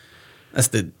 that's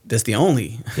the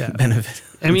only Yeah. benefit.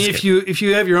 I mean, if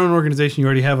you have your own organization, you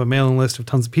already have a mailing list of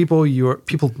tons of people.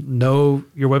 People know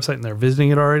your website and they're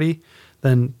visiting it already.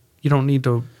 Then you don't need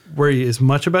to worry as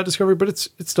much about discovery, but it's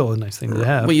still a nice thing to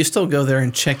have. Well, you still go there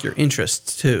and check your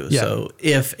interests too. Yeah. So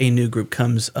if a new group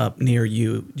comes up near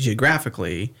you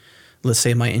geographically, let's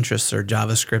say my interests are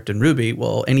JavaScript and Ruby.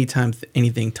 Well, anytime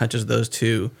anything touches those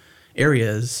two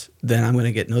areas, then I'm going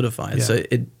to get notified. Yeah. So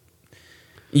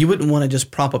you wouldn't want to just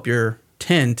prop up your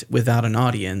tent without an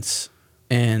audience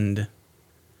and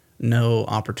no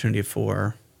opportunity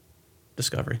for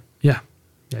discovery.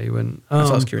 Yeah, you wouldn't. That's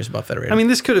why I was curious about federated. I mean,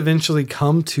 this could eventually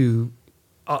come to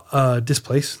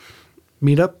displace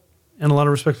Meetup in a lot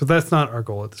of respects, but that's not our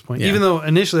goal at this point. Yeah. Even though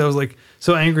initially I was like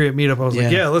so angry at Meetup, I was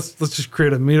like, Yeah. let's just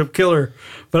create a Meetup killer.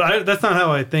 But that's not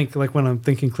how I think. Like when I'm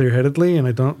thinking clear-headedly and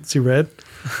I don't see red.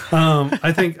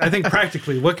 I think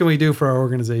practically, what can we do for our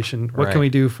organization? What Right. can we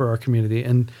do for our community?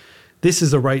 And this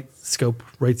is a right scope,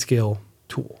 right scale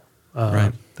tool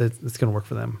Right. that's going to work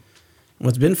for them. Well,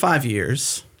 it's been 5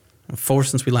 years, 4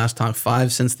 since we last talked,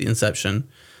 5 since the inception.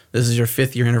 This is your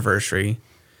 5th year anniversary.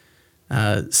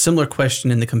 Similar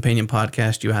question in the companion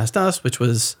podcast you asked us, which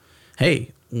was,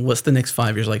 hey, what's the next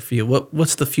 5 years like for you?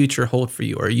 What's the future hold for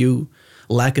you? Are you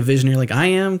lack of visionary like I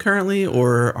am currently,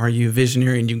 or are you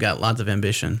visionary and you've got lots of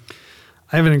ambition?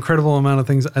 I have an incredible amount of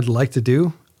things I'd like to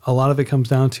do. A lot of it comes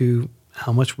down to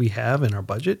how much we have in our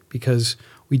budget because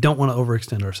we don't want to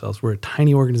overextend ourselves. We're a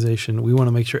tiny organization. We want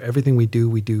to make sure everything we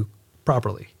do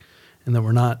properly and that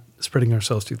we're not spreading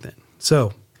ourselves too thin.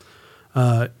 So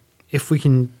if we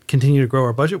can continue to grow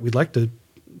our budget, we'd like to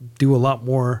do a lot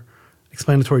more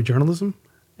explanatory journalism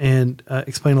and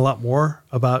explain a lot more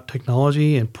about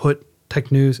technology and put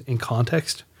tech news in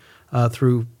context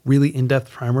through really in-depth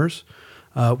primers.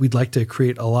 We'd like to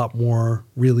create a lot more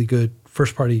really good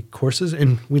first-party courses,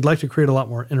 and we'd like to create a lot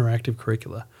more interactive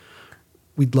curricula.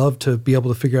 We'd love to be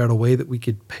able to figure out a way that we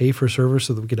could pay for servers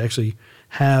so that we could actually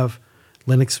have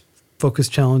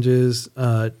Linux-focused challenges,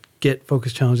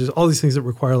 Git-focused challenges, all these things that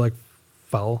require like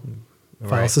file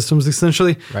Right. systems,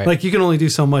 essentially. Right. Like you can only do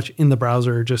so much in the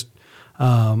browser. Just,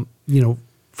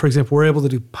 for example, we're able to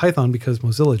do Python because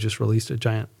Mozilla just released a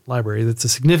giant library that's a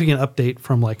significant update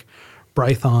from like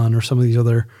Brython or some of these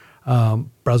other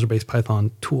browser-based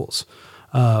Python tools.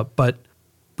 But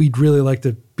we'd really like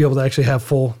to be able to actually have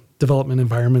full development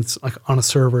environments like on a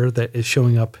server that is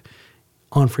showing up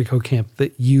on freeCodeCamp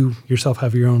that you yourself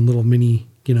have your own little mini,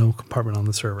 compartment on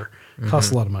the server. It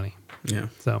costs a lot of money. Yeah.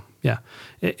 So yeah,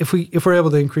 if we're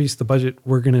able to increase the budget,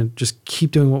 we're going to just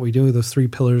keep doing what we do with those 3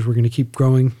 pillars. We're going to keep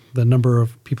growing the number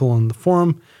of people on the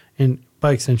forum and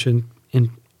by extension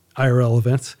in IRL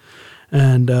events.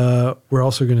 And we're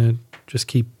also going to just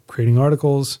keep creating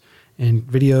articles and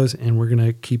videos, and we're going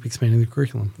to keep expanding the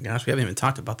curriculum. Gosh, we haven't even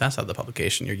talked about that side of the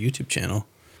publication, your YouTube channel.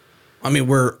 I mean,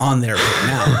 we're on there right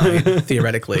now, right?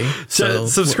 Theoretically. So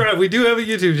subscribe. We do have a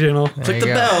YouTube channel. click the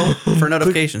you go. bell for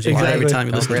notifications. You get every Exactly. time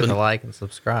you Don't listen forget to to it. like and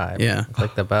subscribe. Yeah.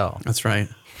 Click the bell. That's right.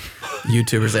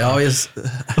 YouTubers, they always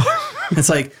it's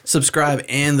like subscribe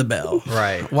and the bell.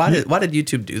 Right. Why did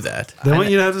YouTube do that? They want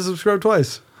you to have to subscribe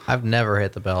twice. I've never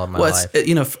hit the bell in my Well,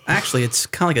 life. actually, it's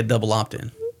kind of like a double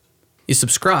opt-in. You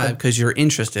subscribe because you're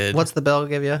interested. What's the bell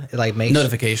give you? It like makes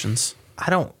notifications? I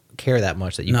don't care that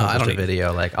much that you No, I published don't a either.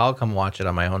 video. Like I'll come watch it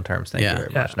on my own terms. Thank Yeah. you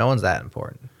very Yeah. much. No one's that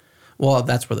important. Well,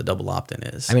 that's where the double opt-in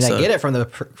is. I mean, So- I get it from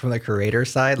the creator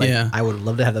side. Like Yeah. I would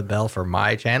love to have the bell for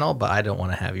my channel, but I don't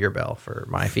want to have your bell for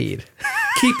my feed.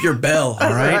 Keep your bell, all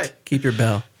right? Keep your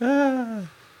bell.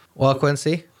 Well,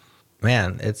 Quincy,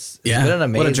 man, it's been an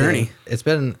amazing... What a journey. It's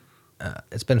been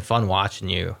fun watching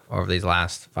you over these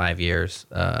last 5 years.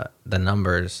 The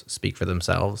numbers speak for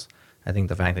themselves. I think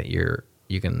the fact that you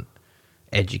can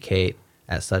educate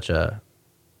at such a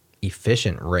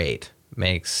efficient rate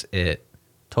makes it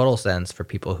total sense for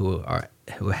people who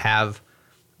have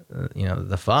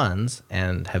the funds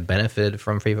and have benefited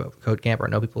from freeCodeCamp, or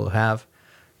know people who have.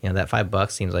 That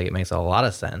 $5 seems like it makes a lot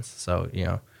of sense. So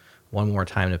one more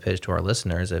time to pitch to our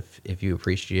listeners, if you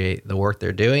appreciate the work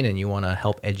they're doing and you want to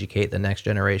help educate the next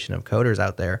generation of coders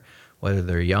out there, whether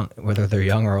they're young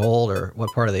or old, or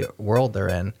what part of the world they're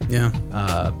in.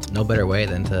 No better way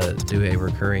than to do a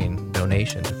recurring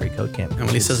donation to freeCodeCamp. And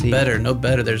when he says better, no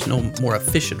better, there's no more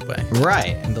efficient way.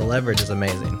 Right, and the leverage is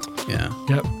amazing. Yeah.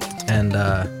 Yep. And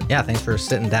thanks for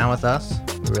sitting down with us.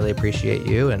 We really appreciate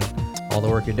you and all the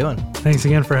work you're doing. Thanks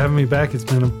again for having me back. It's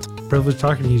been a privilege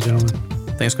talking to you, gentlemen.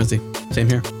 Thanks, Quincy. Same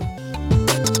here.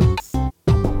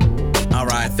 All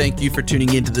right. Thank you for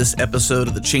tuning into this episode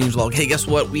of the Changelog. Hey, guess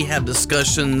what? We have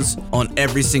discussions on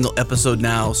every single episode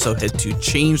now. So head to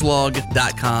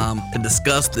changelog.com to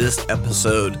discuss this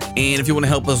episode. And if you want to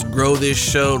help us grow this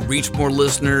show, reach more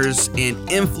listeners, and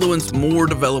influence more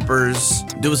developers,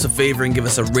 do us a favor and give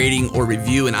us a rating or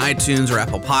review in iTunes or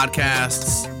Apple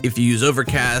Podcasts. If you use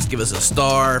Overcast, give us a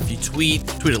star. If you tweet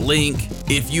a link.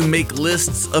 If you make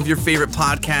lists of your favorite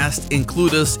podcasts,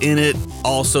 include us in it.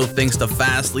 Also, thanks to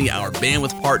Fastly, our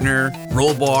bandwidth partner,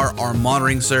 Rollbar, our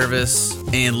monitoring service,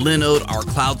 and Linode, our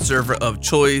cloud server of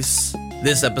choice.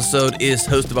 This episode is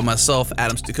hosted by myself,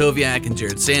 Adam Stakoviak, and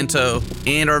Jared Santo,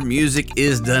 and our music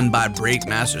is done by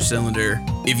Breakmaster Cylinder.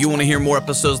 If you want to hear more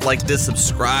episodes like this,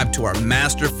 subscribe to our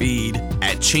master feed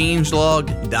at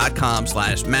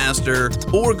changelog.com/master,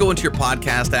 or go into your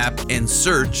podcast app and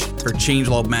search for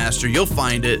Changelog Master. You'll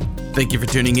find it. Thank you for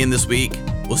tuning in this week.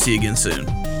 We'll see you again soon.